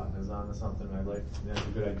Mr. Spotton is on to something. That's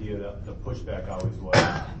a good idea. The pushback always was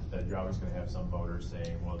that you're always going to have some voters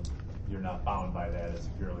saying, well, you're not bound by that. It's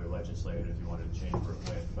purely legislative if you wanted to change for a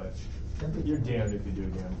win. But you're damned if you do,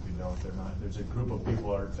 damned if you don't. There's a group of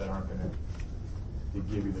people that aren't going to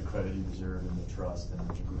give you the credit you deserve and the trust, and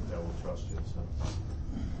there's a group that will trust you. So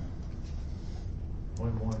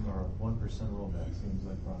 0.1 or 1% rollback seems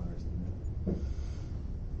like progress to me.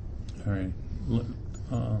 All right.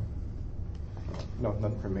 No,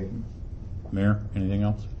 nothing from me. Mayor, anything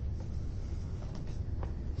else?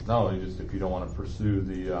 No, if you don't want to pursue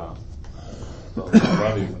the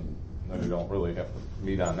levies, then you don't really have to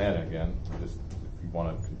meet on that again. Just if you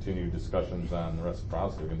want to continue discussions on the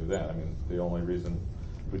reciprocity, we can do that. I mean, the only reason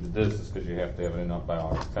we did this is because you have to have it in up by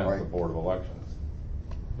August 10th, the Board of Elections.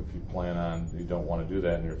 If you plan on, you don't want to do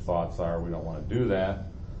that, and your thoughts are, we don't want to do that,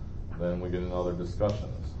 then we get another discussion.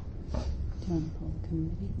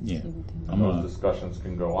 Yeah. And those discussions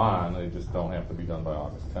can go on, they just don't have to be done by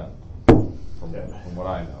August 10th, from what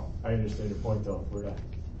I know. I understand your point, though.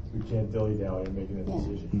 We can't dilly-dally in making a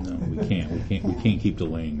decision. No, we can't. We can't keep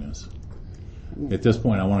delaying this. At this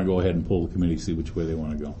point, I want to go ahead and pull the committee, see which way they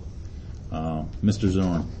want to go. Mr.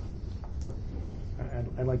 Zorn.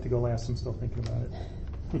 I'd like to go last. I'm still thinking about it.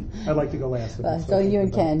 I'd like to go last. So you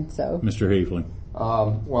and Ken. So Mr. Haefling.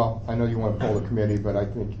 Well, I know you want to poll the committee, but I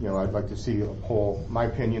think, I'd like to see a poll. My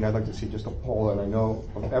opinion, I'd like to see just a poll that I know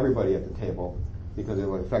of everybody at the table, because it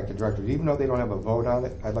would affect the directors. Even though they don't have a vote on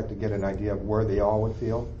it, I'd like to get an idea of where they all would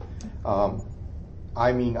feel.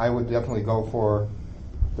 I would definitely go for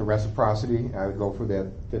the reciprocity. I would go for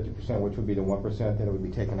that 50%, which would be the 1% that it would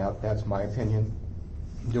be taken out. That's my opinion.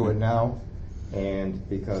 Do it now, and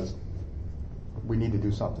because we need to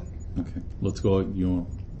do something. Okay, let's go.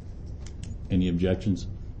 Any objections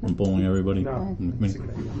from polling everybody? No. All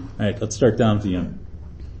right, let's start down at the end.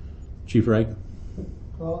 Chief Reich?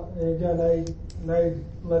 Well, and again, I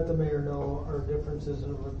let the mayor know our differences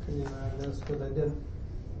of opinion on this, because I didn't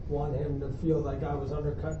want him to feel like I was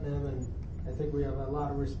undercutting him, and I think we have a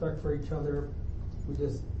lot of respect for each other. We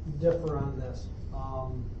just differ on this.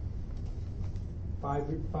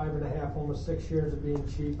 5.5, almost 6 years of being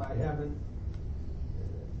chief, I haven't.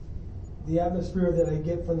 The atmosphere that I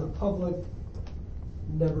get from the public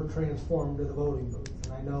never transformed to the voting booth.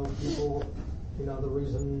 And I know people, the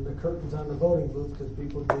reason the curtain's on the voting booth, because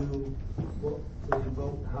people do what they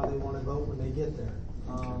vote, how they want to vote when they get there.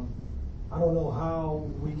 I don't know how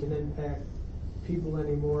we can impact people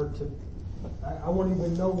anymore I won't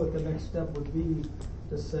even know what the next step would be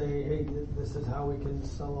to say, hey, this is how we can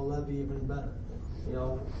sell a levy even better.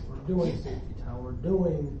 We're doing safety town, we're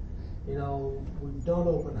doing, we've done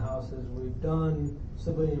open houses, we've done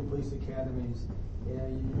civilian police academies.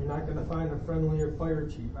 You're not going to find a friendlier fire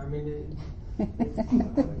chief. I mean,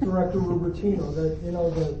 Director Rubertino,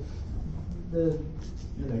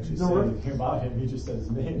 You didn't actually say anything about him, you just said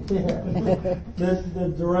his name. Yeah.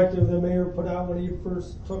 The directive the mayor put out when he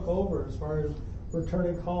first took over, as far as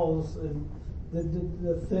returning calls and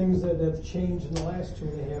the things that have changed in the last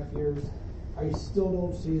 2.5 years, I still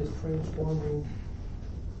don't see as transforming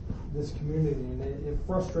this community. And it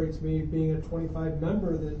frustrates me, being a 25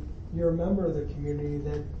 member, that you're a member of the community,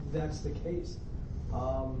 that's the case.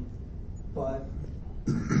 But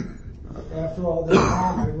after all this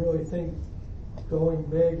time, I really think going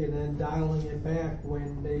big and then dialing it back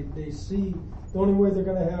when they see, the only way they're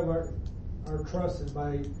going to have our trust is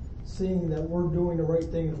by seeing that we're doing the right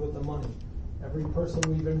things with the money. Every person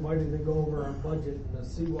we've invited to go over our budget and to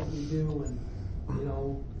see what we do, and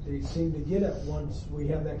they seem to get it once we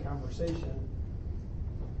have that conversation.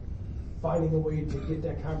 Finding a way to get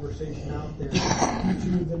that conversation out there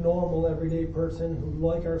to the normal everyday person who,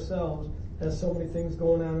 like ourselves, has so many things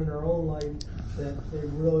going on in their own life that they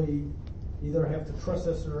really either have to trust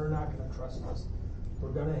us or are not going to trust us.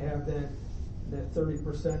 We're going to have that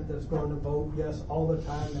 30% that's going to vote yes all the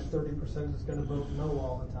time, that 30% is going to vote no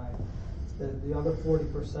all the time. The other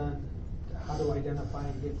 40%, how to identify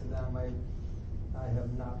and get to them, I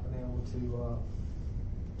have not been able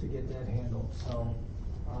to get that handled. So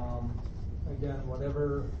again,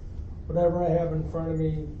 whatever I have in front of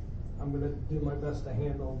me, I'm going to do my best to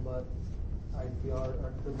handle, but I feel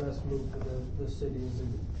the best move for the city is to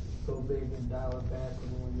go big and dial it back,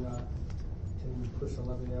 and we continue to push the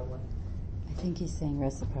levy that way. I think he's saying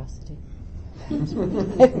reciprocity. I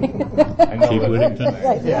know Chief Whittington?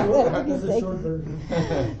 Yeah. That's a short version.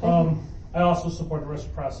 I also support the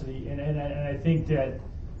reciprocity, and I think that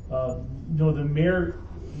the mayor,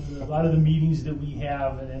 a lot of the meetings that we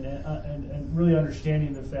have, and really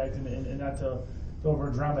understanding the fact, and not to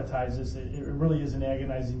over dramatize this, it really is an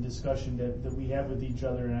agonizing discussion that we have with each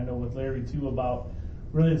other, and I know with Larry too, about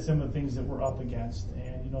really some of the things that we're up against.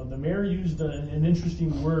 And the mayor used an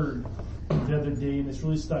interesting word the other day, and it's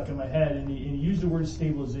really stuck in my head, and he used the word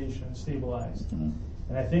stabilization, stabilized. Mm-hmm.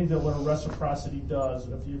 And I think that what a reciprocity does,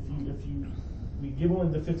 if we give away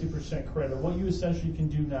the 50% credit, what you essentially can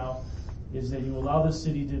do now is that you allow the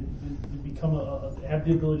city to become have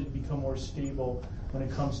the ability to become more stable when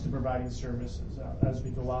it comes to providing services as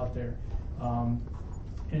we go out there. And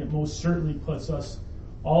it most certainly puts us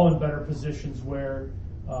all in better positions where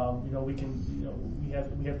we can we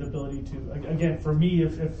have the ability to, again, for me,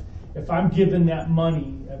 if I'm given that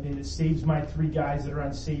money, I mean, it saves my 3 guys that are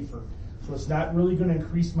on safer. So it's not really going to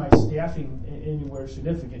increase my staffing anywhere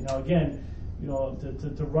significant. Now, again,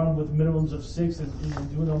 to run with minimums of 6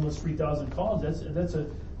 and doing almost 3,000 calls, that's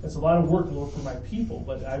a lot of workload for my people.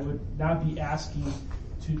 But I would not be asking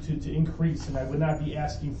to increase, and I would not be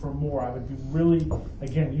asking for more. I would be really,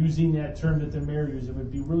 again, using that term that the mayor used, it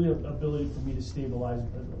would be really an ability for me to stabilize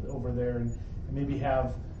over there and maybe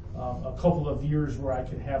have a couple of years where I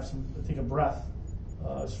could take a breath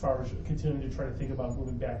as far as continuing to try to think about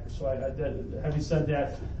moving backwards. So having said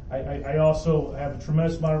that, I also have a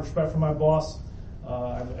tremendous amount of respect for my boss.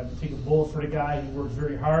 I would take a bullet for the guy. He works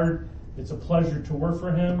very hard. It's a pleasure to work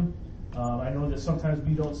for him. I know that sometimes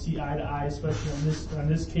we don't see eye to eye, especially on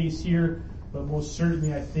this case here, but most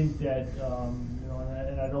certainly I think that,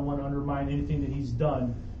 and I don't want to undermine anything that he's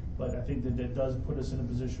done, but I think that does put us in a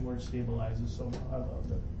position where it stabilizes. So I love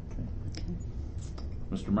that. Okay.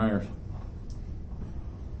 Mr. Myers.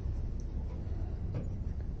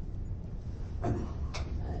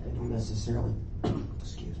 necessarily,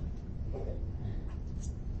 excuse me.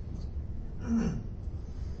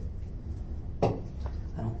 I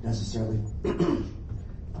don't necessarily find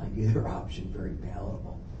either option very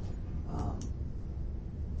palatable.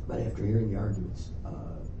 But after hearing the arguments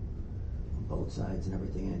on both sides and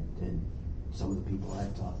everything, and some of the people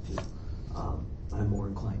I've talked to, I'm more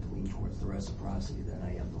inclined to lean towards the reciprocity than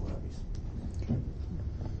I am the levies.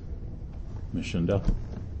 Ms. Schindel?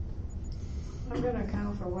 I'm gonna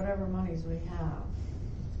account for whatever monies we have.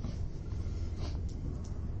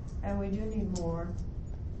 And we do need more,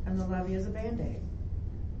 and the levy is a Band-Aid.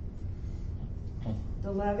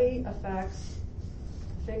 The levy affects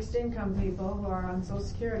fixed income people who are on Social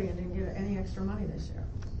Security and didn't get any extra money this year.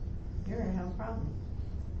 You're gonna have a problem.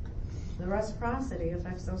 The reciprocity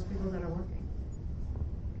affects those people that are working.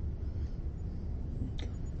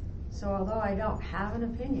 So although I don't have an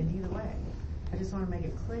opinion either way, I just want to make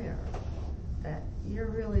it clear that you're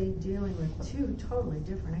really dealing with two totally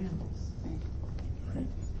different animals.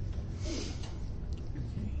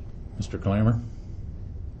 Mr. Clammer?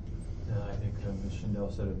 I think Ms. Schindel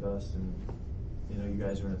said it best, and you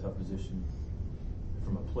guys are in a tough position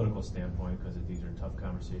from a political standpoint because these are tough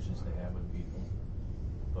conversations to have with people.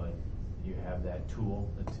 But you have that tool.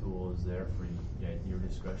 The tool is there for you at your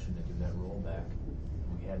discretion to do that rollback.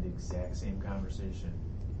 We had the exact same conversation.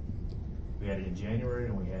 We had it in January,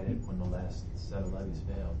 and we had it when the last set of levies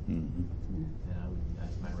failed. Mm-hmm. And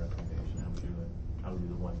that's my recommendation. I would do it. I would do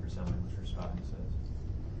the 1% like Mr. Spotty says.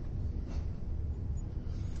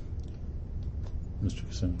 Mr.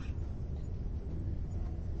 Kucinich?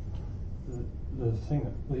 The thing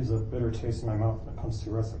that leaves a bitter taste in my mouth when it comes to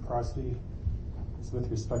reciprocity is with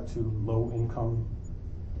respect to low-income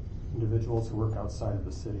individuals who work outside of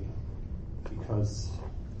the city, because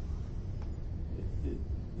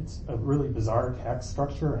it's a really bizarre tax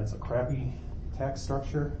structure, and it's a crappy tax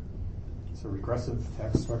structure. It's a regressive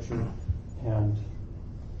tax structure, and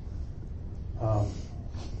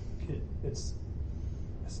it's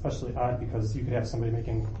especially odd because you could have somebody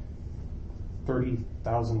making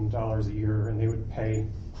 $30,000 a year, and they would pay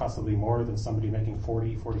possibly more than somebody making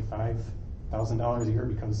 $45,000 a year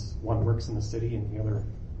because one works in the city and the other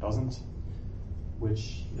doesn't,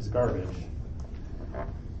 which is garbage.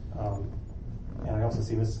 And I also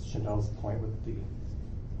see Ms. Schindel's point with the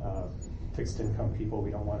fixed income people. We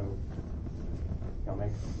don't want to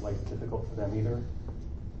make life difficult for them either.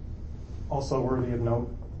 Also worthy of note,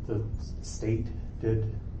 the state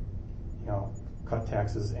did cut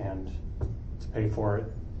taxes, and to pay for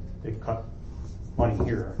it, they cut money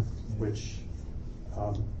here, which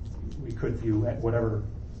we could view at whatever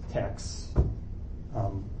tax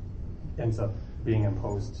ends up being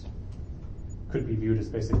imposed could be viewed as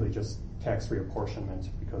basically just tax reapportionment,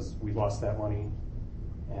 because we lost that money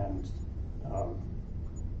and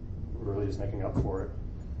we're really just making up for it.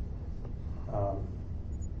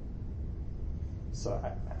 So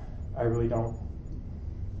I really don't,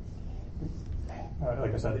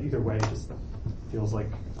 like I said, either way, it just feels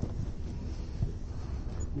like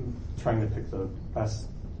trying to pick the best,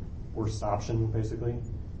 worst option, basically.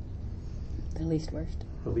 The least worst.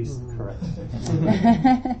 The least correct.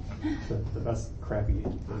 the best crappy.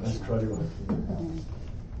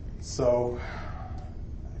 So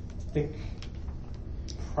I think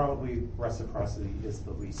probably reciprocity is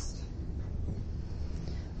the least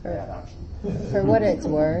bad option. For what it's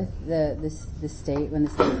worth, the state, when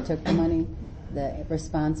the state took the money, the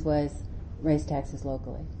response was raise taxes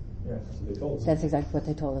locally. Yeah, that's what they told us. That's exactly what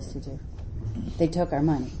they told us to do. They took our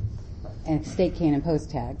money, and the state can't impose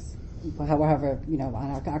tax. However,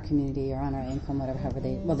 on our community or on our income, whatever, however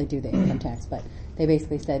they do the income tax, but they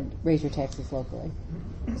basically said, raise your taxes locally.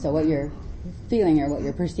 So what you're feeling or what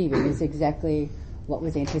you're perceiving is exactly what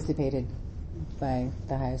was anticipated by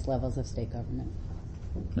the highest levels of state government.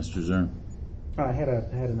 Mr. Zern? I had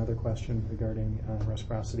another question regarding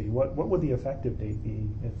reciprocity. What would the effective date be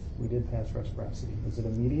if we did pass reciprocity? Is it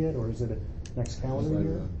immediate, or is it a next calendar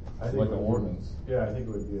year? I think like an ordinance. Yeah, I think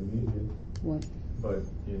it would be immediate. What? But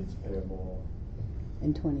it's payable.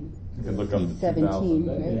 In 20. You can look up to 17,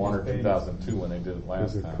 2001 or 2002 when they did it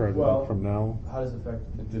last Is it time. credit Well, from now? How does it affect?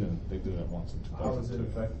 They did it once in 2002. How does it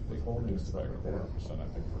affect withholding? It's like 100%, I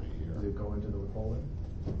think, for a Does year. it go into the withholding?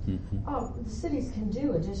 The cities can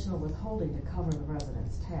do additional withholding to cover the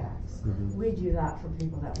residence tax. Mhm. We do that for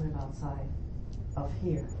people that live outside of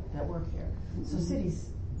here, that work here. So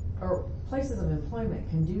cities or places of employment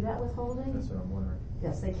can do that withholding. That's what I'm wondering.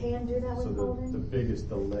 Yes, they can do that So withholding. the biggest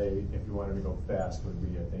delay, if you wanted to go fast, would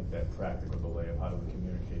be, I think, that practical delay of how do we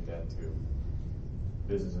communicate that to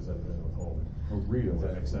businesses have been withholding. Rita, Does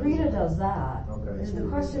that make sense? Rita does that. Okay. The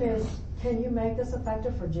question is, can you make this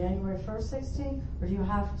effective for January 1st, 16, or do you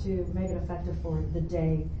have to make it effective for the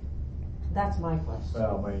day? That's my question.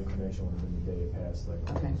 Well, my inclination would have been the day it passed, like,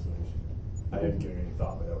 Okay. I hadn't given any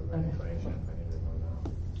thought, but that was my Okay. inclination. I didn't know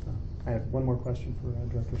now. I have one more question for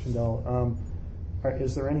Director Schindel.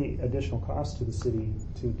 Is there any additional cost to the city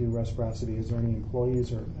to do reciprocity? Is there any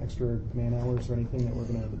employees or extra man hours or anything that we're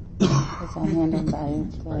going to? It's all handled by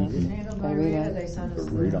Handled by Rita, they send us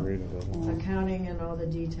Rita. the accounting and all the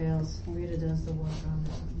details. Rita does the work on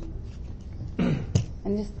it.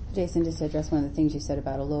 And just, Jason, just to address one of the things you said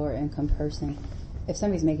about a lower income person, if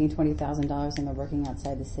somebody's making $20,000 and they're working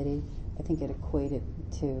outside the city, I think it equated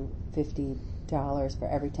to $50 for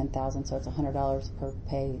every 10,000, so it's $100 per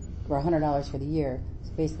pay, or $100 for the year.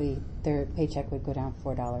 So basically, their paycheck would go down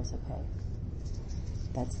 $4 a pay.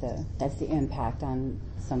 That's the impact on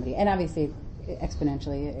somebody, and obviously,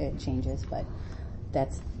 exponentially it changes, but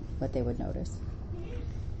that's what they would notice.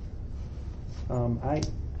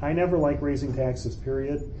 I never like raising taxes,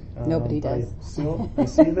 period. Nobody but does. I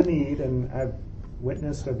see the need, and I've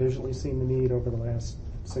visually seen the need over the last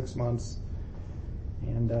 6 months.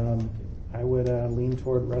 And I would lean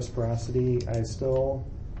toward reciprocity. I still,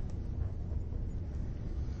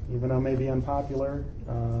 even though it may be unpopular,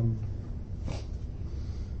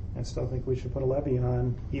 I still think we should put a levy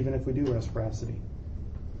on, even if we do reciprocity.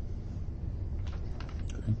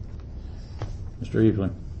 Okay. Mr.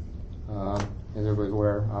 Eveling. As everybody's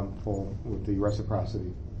aware, I'm full with the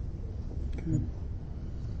reciprocity.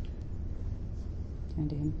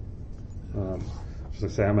 And As I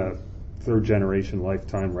say, I'm a third-generation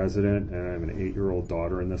lifetime resident, and I have an 8-year-old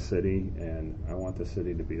daughter in the city, and I want the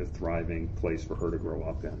city to be a thriving place for her to grow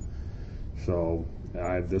up in. So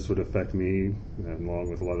this would affect me, along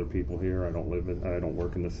with a lot of people here. I don't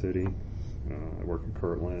work in the city. I work in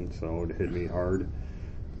Kirtland, so it would hit me hard.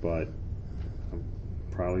 But I'm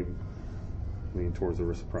probably lean towards the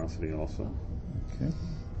reciprocity also. Okay.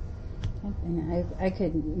 And I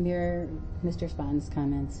could mirror Mr. Spahn's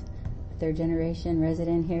comments. Third generation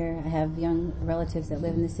resident here. I have young relatives that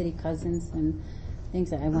live in the city, cousins and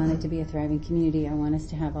things. That I want it to be a thriving community. I want us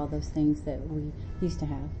to have all those things that we used to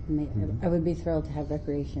have. I would be thrilled to have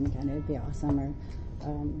recreation again. It would be awesome, or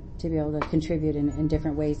to be able to contribute in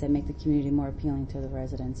different ways that make the community more appealing to the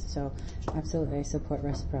residents. So absolutely, I support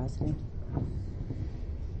reciprocity.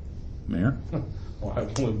 Mayor? Well,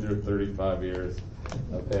 I've lived here 35 years.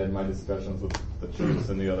 I've had my discussions with the chiefs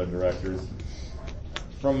and the other directors.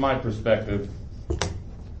 From my perspective,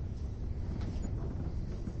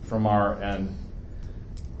 from our end,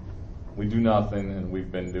 we do nothing, and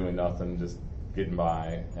we've been doing nothing, just getting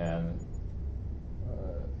by, and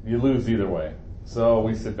you lose either way. So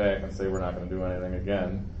we sit back and say we're not going to do anything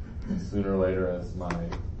again. And sooner or later, as my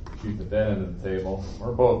chief at that end of the table,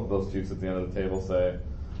 or both of those chiefs at the end of the table say,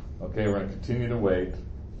 okay, we're going to continue to wait.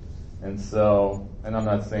 And so, and I'm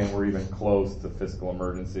not saying we're even close to fiscal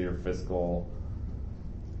emergency or fiscal,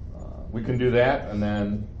 we can do that, and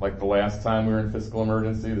then, like the last time we were in fiscal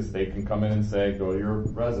emergency, the state can come in and say, go to your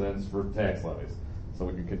residents for tax levies. So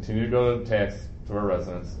we can continue to go to our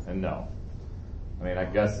residents, and no. I mean, I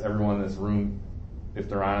guess everyone in this room, if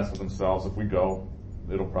they're honest with themselves, if we go,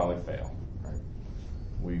 it'll probably fail. Right?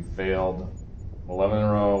 We failed 11 in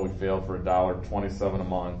a row, we failed for $1.27 a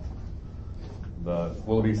month. The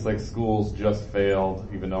Eastlake schools just failed,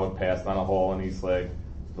 even though it passed on a hole in Eastlake.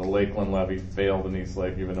 The Lakeland levy failed in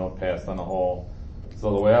Eastlake, even though it passed on a hole.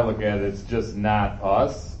 So the way I look at it, it's just not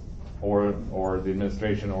us or the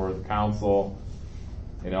administration or the council.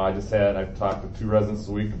 You know, I've talked to 2 residents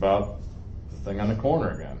a week about the thing on the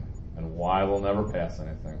corner again and why they'll never pass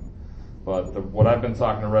anything. But what I've been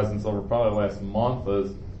talking to residents over probably the last month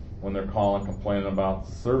is when they're calling complaining about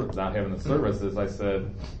not having the services, I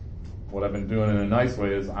said, what I've been doing in a nice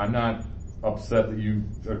way is I'm not upset that you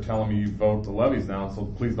are telling me you vote the levies down, so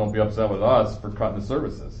please don't be upset with us for cutting the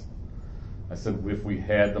services. I said if we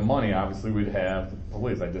had the money, obviously we'd have the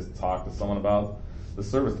police. I just talked to someone about the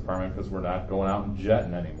service department because we're not going out and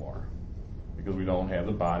jetting anymore because we don't have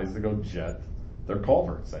the bodies to go jet their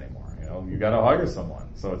culverts anymore. You know, you got to hire someone.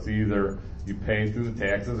 So it's either you pay through the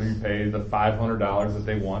taxes or you pay the $500 that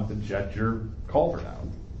they want to jet your culvert out.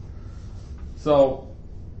 So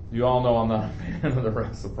you all know I'm not a fan of the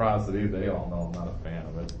reciprocity. They all know I'm not a fan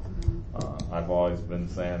of it. I've always been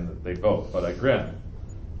saying that they both, but I grin.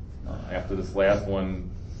 After this last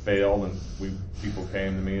one failed and people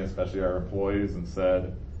came to me, especially our employees, and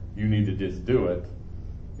said, you need to just do it,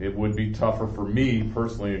 it would be tougher for me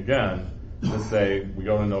personally again to say we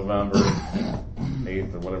go to November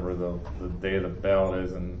 8th or whatever the day of the ballot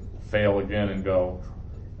is and fail again and go,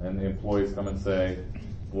 and the employees come and say,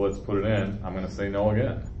 well, let's put it in, I'm gonna say no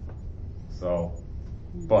again. So,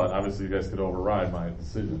 but obviously you guys could override my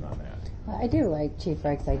decision on that. I do like Chief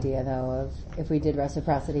Reich's idea, though, of if we did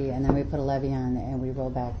reciprocity and then we put a levy on and we roll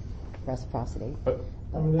back reciprocity. But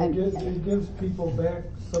I mean, it gives people back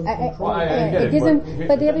some control. Well, I get it it, gives but- them,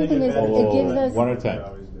 but the other thing is, it gives us, One at a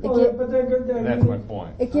time. But they're good. That's my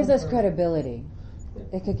point. it gives us credibility.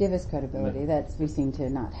 It could give us credibility that we seem to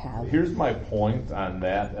not have. Here's my point on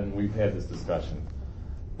that, and we've had this discussion.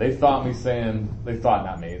 They thought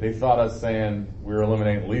not me, they thought us saying we were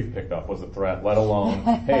eliminating leaf pickup was a threat, let alone,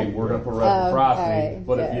 hey, we're gonna put reciprocity, right,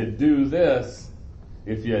 but yeah. if you do this,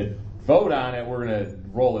 if you vote on it, we're gonna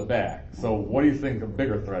roll it back. So what do you think a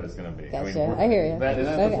bigger threat is gonna be? Gotcha. I hear you.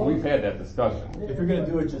 We've had that discussion. If you're gonna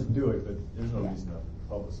do it, just do it, but there's no reason to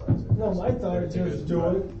publicize it. No, my thought is just do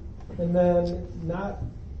it, and then not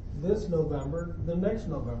this November, the next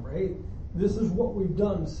November. Hey, this is what we've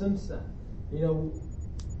done since then. You know,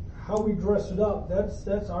 how we dress it up,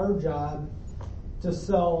 that's our job to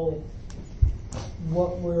sell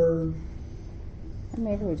what we're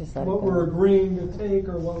Maybe we just let it what go. we're agreeing to take,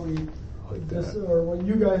 or what we or what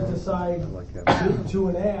you guys decide to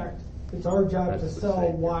enact. It's our job to sell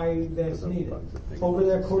why that's needed. Over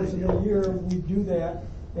that course of the year, we do that,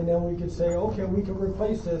 and then we could say, okay, we can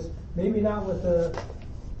replace this. Maybe not with the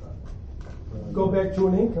go back to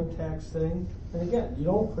an income tax thing. And again, you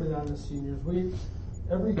don't put it on the seniors.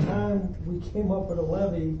 Every time we came up with a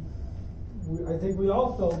levy, I think we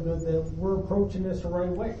all felt good that we're approaching this the right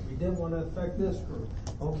way. We didn't want to affect this group.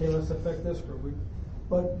 Okay, let's affect this group.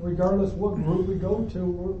 But regardless what group we go to,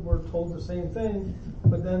 we're told the same thing.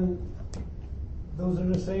 But then those are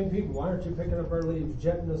the same people. Why aren't you picking up our leaves,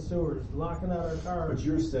 jetting the sewers, locking out our cars? But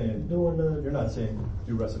you're saying, you're not saying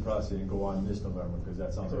do reciprocity and go on this November, because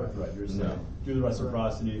that sounds like a threat. You're saying do the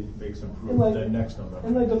reciprocity, make some proof, then next November.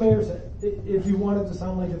 And like the mayor said, if you want it to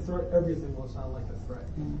sound like a threat, everything will sound like a threat.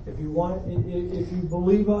 If you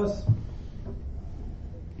believe us,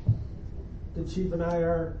 the chief and I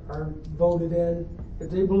are voted in. If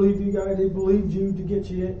they believe you guys, they believed you to get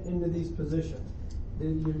you into these positions.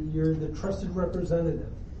 You're the trusted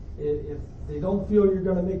representative. If they don't feel you're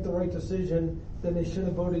going to make the right decision, then they should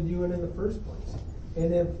have voted you in the first place.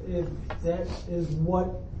 And if that is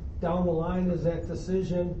what down the line is that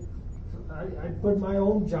decision, I put my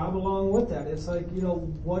own job along with that. It's like,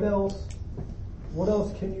 what else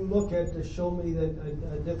can you look at to show me that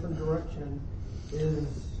a different direction is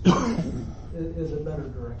a better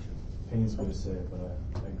direction? Pains me to say it, but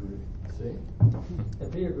I agree. See?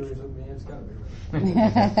 If he agrees with me, it's got to be right.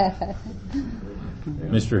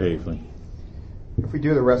 Mr. Hafley. If we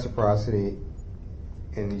do the reciprocity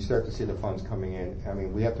and you start to see the funds coming in, I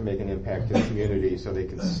mean, we have to make an impact to the community so they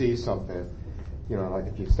can see something. Like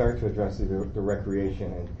if you start to address the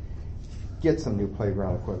recreation and get some new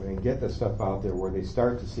playground equipment and get the stuff out there where they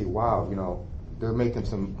start to see, wow, they're making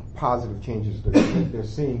some positive changes. They're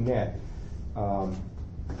seeing that.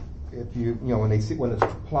 If when it's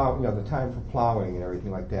the time for plowing and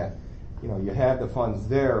everything like that, you have the funds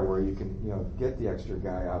there where you can, get the extra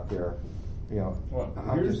guy out there. Well,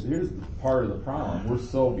 here's part of the problem. We're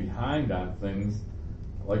so behind on things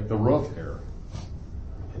like the roof here.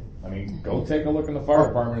 I mean, go take a look in the fire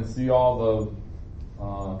department and see all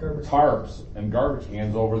the tarps and garbage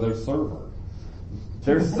cans over their server.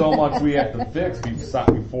 There's so much we have to fix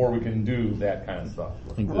before we can do that kind of stuff.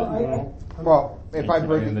 Well, if I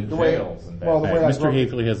break in the the way, jails and that. Mr.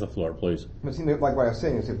 Hafley has the floor, please. But see, like what I was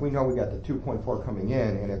saying is, if we know we got the 2.4 coming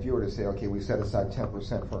in, and if you were to say, okay, we set aside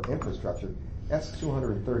 10% for infrastructure, that's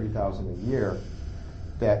 $230,000 a year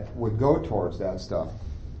that would go towards that stuff.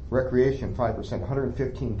 Recreation 5%,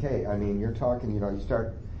 $115K. I mean, you're talking, you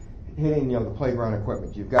start hitting, the playground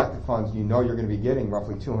equipment. You've got the funds. You're going to be getting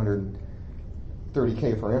roughly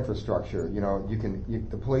 $230K for infrastructure.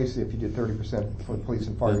 The police, if you did 30% for the police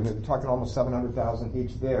and fire, you're talking almost $700,000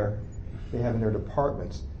 each there they have in their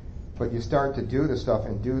departments. But you start to do the stuff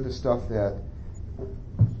that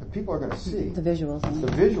the people are going to see. The visuals.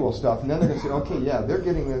 The visual stuff, and then they're going to say, okay, yeah, they're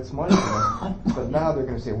getting this money from us, but now they're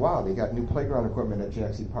going to say, wow, they got new playground equipment at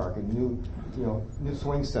Jackson Park and new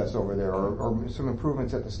swing sets over there, or some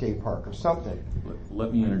improvements at the skate park or something.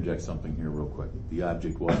 Let me interject something here real quick. The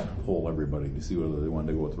object was to poll everybody to see whether they wanted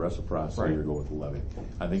to go with reciprocity or go with the levy.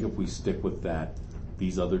 I think if we stick with that,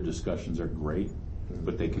 these other discussions are great,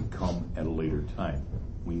 but they could come at a later time.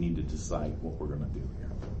 We need to decide what we're going to do here.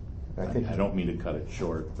 I don't mean to cut it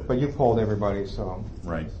short. But you polled everybody, so.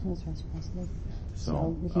 Right.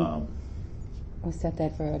 So, we'll set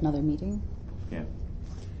that for another meeting. Yeah.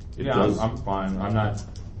 I'm fine. I'm not,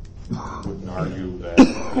 wouldn't argue that.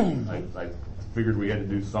 figured we had to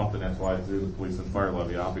do something. That's why I threw the police and fire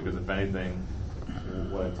levy out, because if anything,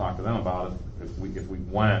 what I talked to them about it, if we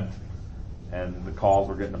went and the calls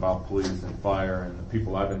we're getting about police and fire, and the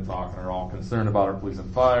people I've been talking are all concerned about our police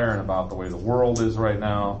and fire and about the way the world is right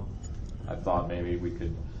now, I thought maybe we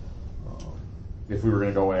could, if we were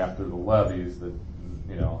going to go after the levies, that,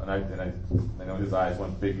 you know, and I know his eyes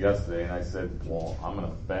went big yesterday, and I said, well,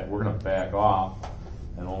 we're going to back off,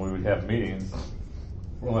 and when we would have meetings,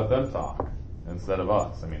 we're going to let them talk instead of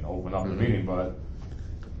us. I mean, open up the meeting, but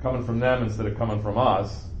coming from them instead of coming from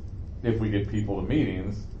us, if we get people to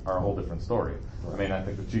meetings, are a whole different story. I mean, I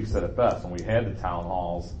think the chief said it best. When we had the town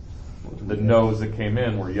halls, the no's that came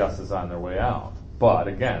in were yeses on their way out. But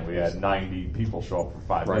again, we had 90 people show up for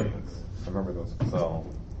 5 meetings. I remember those. So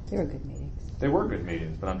They were good meetings. they were good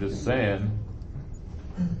meetings, but I'm just saying.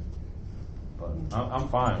 But I'm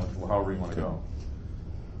fine with however you want to go.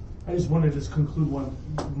 I just want to conclude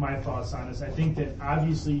my thoughts on this. I think that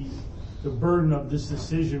obviously the burden of this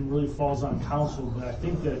decision really falls on council, but I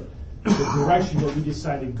think that the direction that we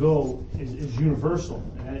decide to go is universal,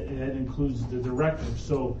 and that includes the directive.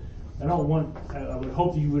 So I would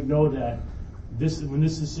hope that you would know that when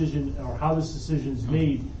this decision, or how this decision is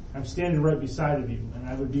made, I'm standing right beside of you, and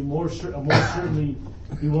I would be more certainly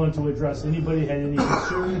be willing to address anybody had any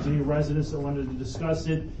concerns, any residents that wanted to discuss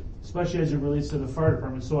it, especially as it relates to the fire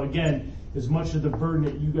department. So again, as much of the burden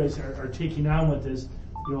that you guys are taking on with this,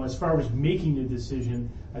 you know, as far as making the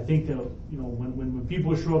decision, I think that, you know, when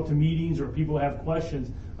people show up to meetings or people have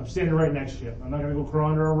questions, I'm standing right next to you. I'm not going to go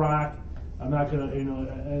crawl under a rock. I'm not going to, you know,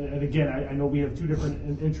 and again, I know we have two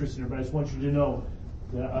different interests here, but I just want you to know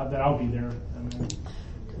that I'll be there.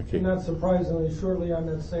 Okay. Not surprisingly, shortly on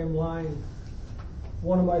that same line,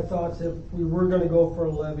 one of my thoughts, if we were going to go for a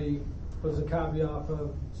levy, was a copy off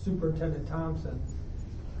of Superintendent Thompson.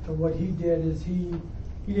 And what he did is he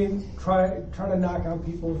didn't try to knock on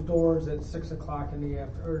people's doors at 6 o'clock in the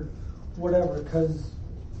afternoon or whatever, because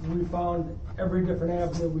we found every different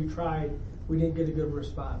avenue we tried, we didn't get a good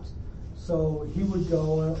response. So he would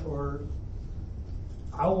go, or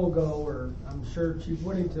I will go, or I'm sure Chief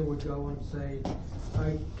Whittington would go and say,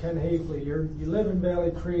 "Hi, Ken Haefley, you live in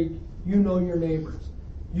Valley Creek, you know your neighbors.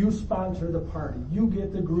 You sponsor the party. You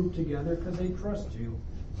get the group together because they trust you."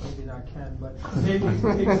 Maybe not Ken, but they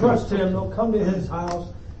trust him. They'll come to his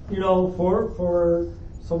house, you know, for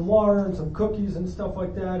some water and some cookies and stuff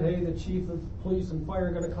like that. Hey, the chief of police and fire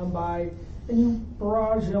are going to come by, and you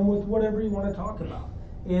barrage them with whatever you want to talk about.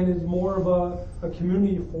 And it's more of a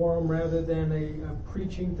community forum rather than a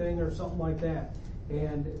preaching thing or something like that.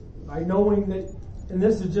 And by knowing that, and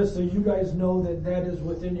this is just so you guys know that is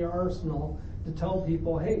within your arsenal to tell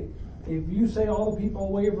people, hey, if you say all the people of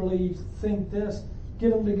Waverly think this,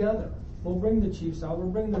 get them together. We'll bring the chiefs out, we'll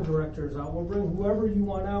bring the directors out, we'll bring whoever you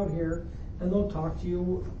want out here, and they'll talk to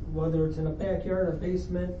you, whether it's in a backyard, a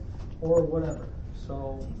basement, or whatever.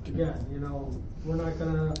 So again, you know, we're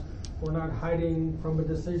not hiding from a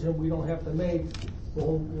decision we don't have to make.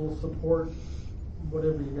 We'll support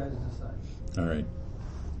whatever you guys decide. All right.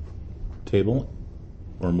 Table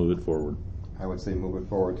it or move it forward? I would say move it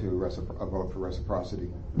forward to a vote for reciprocity.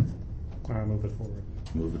 Move it forward.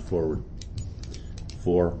 Move it forward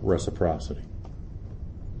for reciprocity.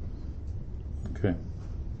 Okay.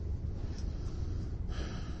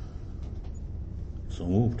 So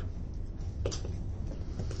moved.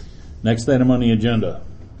 Next item on the agenda,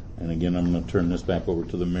 and again, I'm going to turn this back over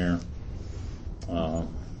to the mayor.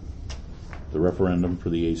 The referendum for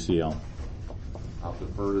the ACL. I'll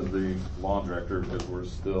defer to the law director because we're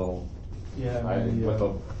still, What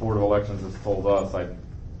the Board of Elections has told us, I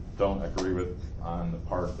don't agree with on the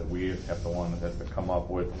part that we have the one that has to come up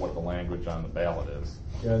with what the language on the ballot is.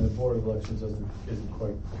 Yeah, and the Board of Elections isn't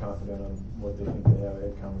quite confident on what they think they have. I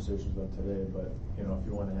had conversations about today, but, you know, if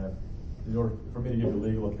you want to have, in order for me to give you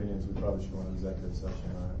legal opinions, we probably should go into executive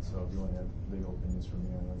session on it. So if you want to have legal opinions from me,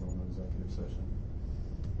 I'll go into executive session.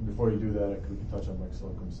 Before you do that, we can touch on Mike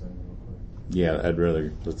Slocum's thing real quick. Yeah, I'd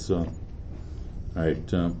rather, let's, all right,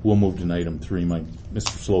 we'll move to item 3,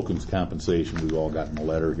 Mr. Slocum's compensation. We've all gotten a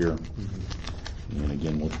letter here. Mm-hmm. And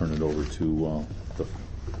again, we'll turn it over to the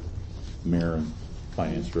mayor and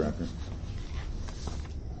finance director.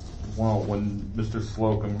 Well, when Mr.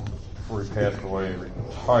 Slocum, before he passed away,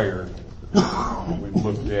 retired, we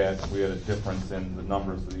had a difference in the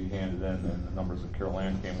numbers that he handed in and the numbers that Carol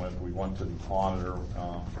Ann came with. We went to the auditor,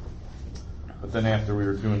 but then after we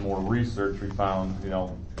were doing more research, we found, you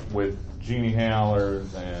know, with Jeannie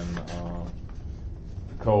Hallers and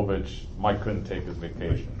Kovich, Mike couldn't take his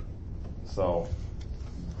vacation. So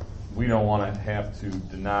we don't want to have to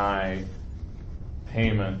deny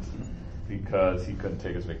payment because he couldn't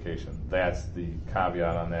take his vacation. That's the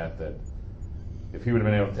caveat on that, that if he would have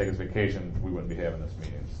been able to take his vacation, we wouldn't be having this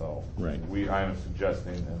meeting. So Right. I am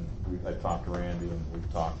suggesting, and I talked to Randy, and we've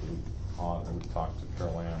talked to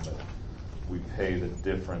Carol Ann, that we pay the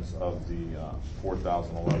difference of the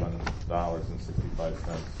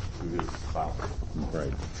 $4,011.65 to his spouse.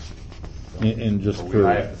 Right. And just So for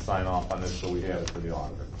I have to sign off on this, so we have it for the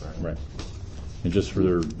auditor, correct? right, and just for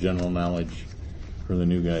their general knowledge, for the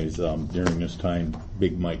new guys, during this time,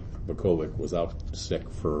 Big Mike Bakovic was out sick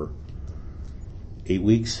for 8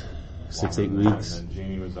 weeks, 6-8 weeks, And then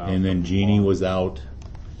Jeannie was out. and then Jeannie was out,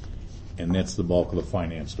 and that's the bulk of the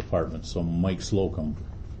finance department. So Mike Slocum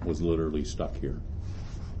was literally stuck here.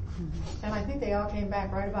 And I think they all came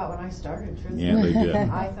back right about when I started, truthfully. Yeah, they did.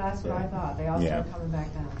 That's what I thought. They all Yeah. started coming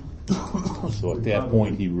back down. So at that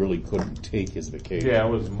point, he really couldn't take his vacation. Yeah, it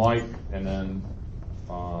was Mike, and then,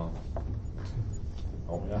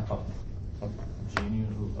 Jeannie,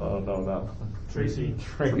 no. Tracy.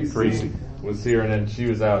 Tracy was here, and then she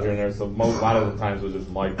was out here and there, so a lot of the times it was just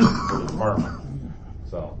Mike for the department,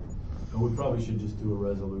 so. And we probably should just do a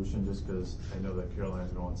resolution, just because I know that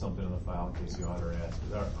Caroline's going to want something in the file in case the auditor asks.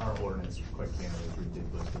 Because our ordinance, quite candidly, is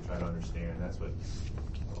ridiculous to try to understand. That's what,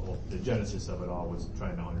 the genesis of it all was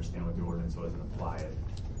trying to understand what the ordinance was and apply it.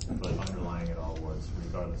 But underlying it all was,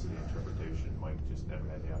 regardless of the interpretation, Mike just never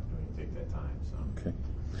had the opportunity to take that time, so. Okay.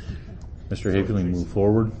 Mr. Haefeli, move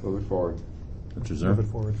forward. Move it forward. Mr. Zerm? Move it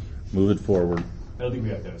forward. Move it forward. I don't think we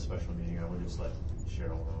have to have a special meeting. I would just let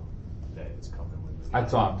Cheryl know that it's coming with the. I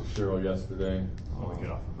talked to Cheryl yesterday. When we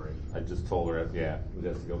get off the break. I just told her, yeah, we'd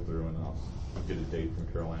have to go through and I'll get a date from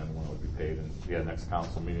Carol Ann when it would be paid. And yeah, next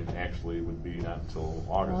council meeting actually would be not until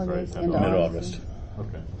August, August, right? end of Mid-August.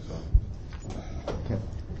 Okay, so. Okay.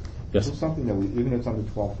 Yes. Is it something that even if it's under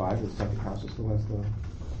 12.5, the second council still has to?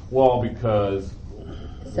 Well, because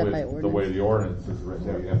Set with by the way the ordinance is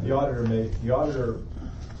written, we have The auditor,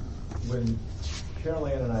 when Carol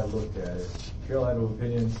Ann and I looked at it, Carol had an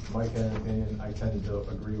opinion, Mike had an opinion, I tended to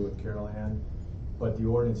agree with Carol Ann, but the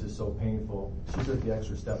ordinance is so painful, she took the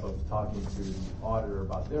extra step of talking to the auditor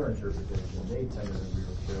about their interpretation, they tended to agree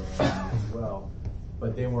with Carol Ann as well,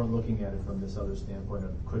 but they weren't looking at it from this other standpoint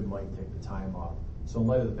of could Mike take the time off. So in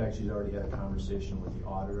light of the fact she's already had a conversation with the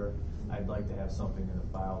auditor, I'd like to have something in the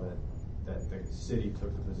file that the city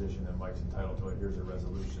took the position that Mike's entitled to it, here's a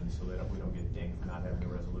resolution, so that we don't get dinged for not having a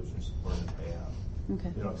resolution supporting the payout.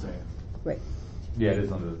 Okay. You know what I'm saying? Right. Yeah, it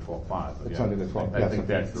is under the 12.5. It's under the 12. I think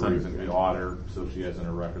that's the reason the auditor, so she has in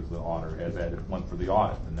her records, the auditor has added one for the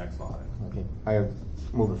audit, the next audit. Okay. I have,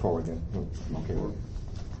 move it forward then. Okay.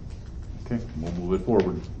 Okay, we'll move it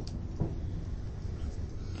forward.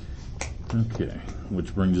 Okay,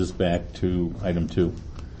 which brings us back to item 2.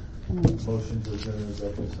 Motion to adjourn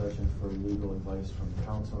executive session for legal advice from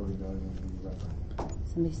counsel regarding the referendum.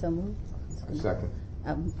 Somebody so move? Second.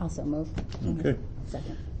 Also move. Okay.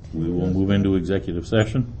 Second. We will move into executive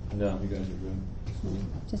session. No, you guys are good.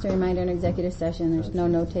 Just a reminder, in executive session, there's no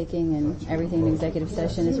note-taking, and everything in executive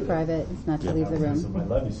session is private. It's not to leave the So my room.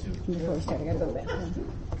 levy suit. Before we start, I gotta go back.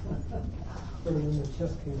 Put it in the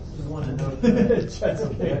chess case. Just want to note that That's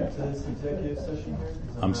okay. to this executive session here.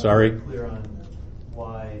 'Cause I'm not sorry? Clear on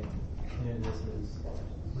why this is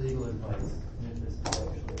legal advice and if this is actually a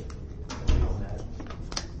legal matter.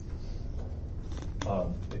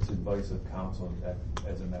 It's advice of counsel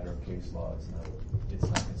as a matter of case law. It's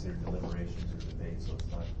not considered deliberations or debate, so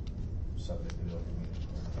it's not subject to the open meeting.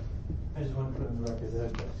 I just want to put in the record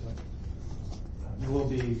that you will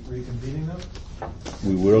be reconvening them.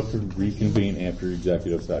 We will reconvene after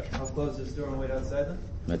executive session. I'll close this door and wait outside then.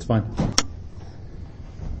 That's fine.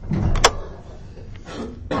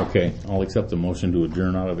 Okay, I'll accept the motion to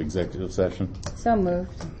adjourn out of executive session. So moved.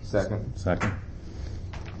 Second. Second.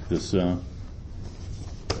 This, Questions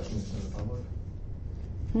from the public?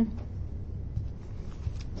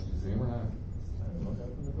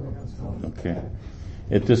 okay.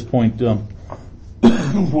 At this point,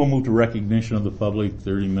 we'll move to recognition of the public.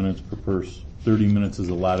 30 minutes per person. 30 minutes is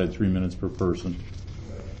allotted, 3 minutes per person.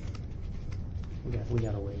 We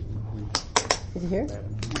gotta wait. Is he here?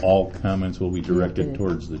 All comments will be directed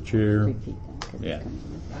towards the chair. Repeat that, 'cause it's Yeah. coming.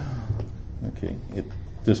 Okay. At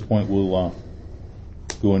this point, we'll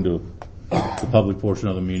go into the public portion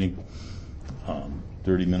of the meeting.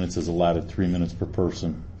 30 minutes is allotted, 3 minutes per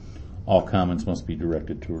person. All comments must be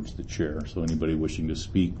directed towards the chair. So anybody wishing to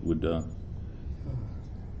speak would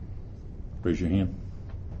raise your hand.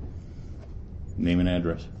 Name and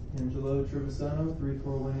address. Angelo Trevisano,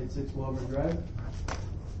 34186 Walmer Drive.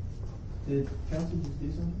 Did council just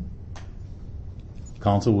do something?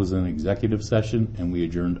 Council was in executive session, and we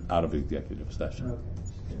adjourned out of executive session. Okay.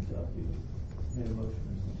 stuff, you made a motion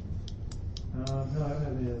or something. No, I don't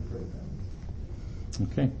have any other further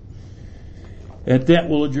comments. Okay. At that,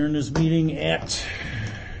 we'll adjourn this meeting at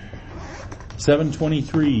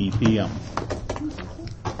 7:23 p.m.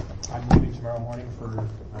 I'm leaving tomorrow morning for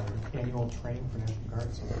annual training for National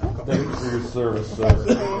Guard. So Thank you for your service, sir. Thank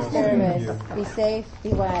you for your service. Be safe, be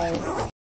wise.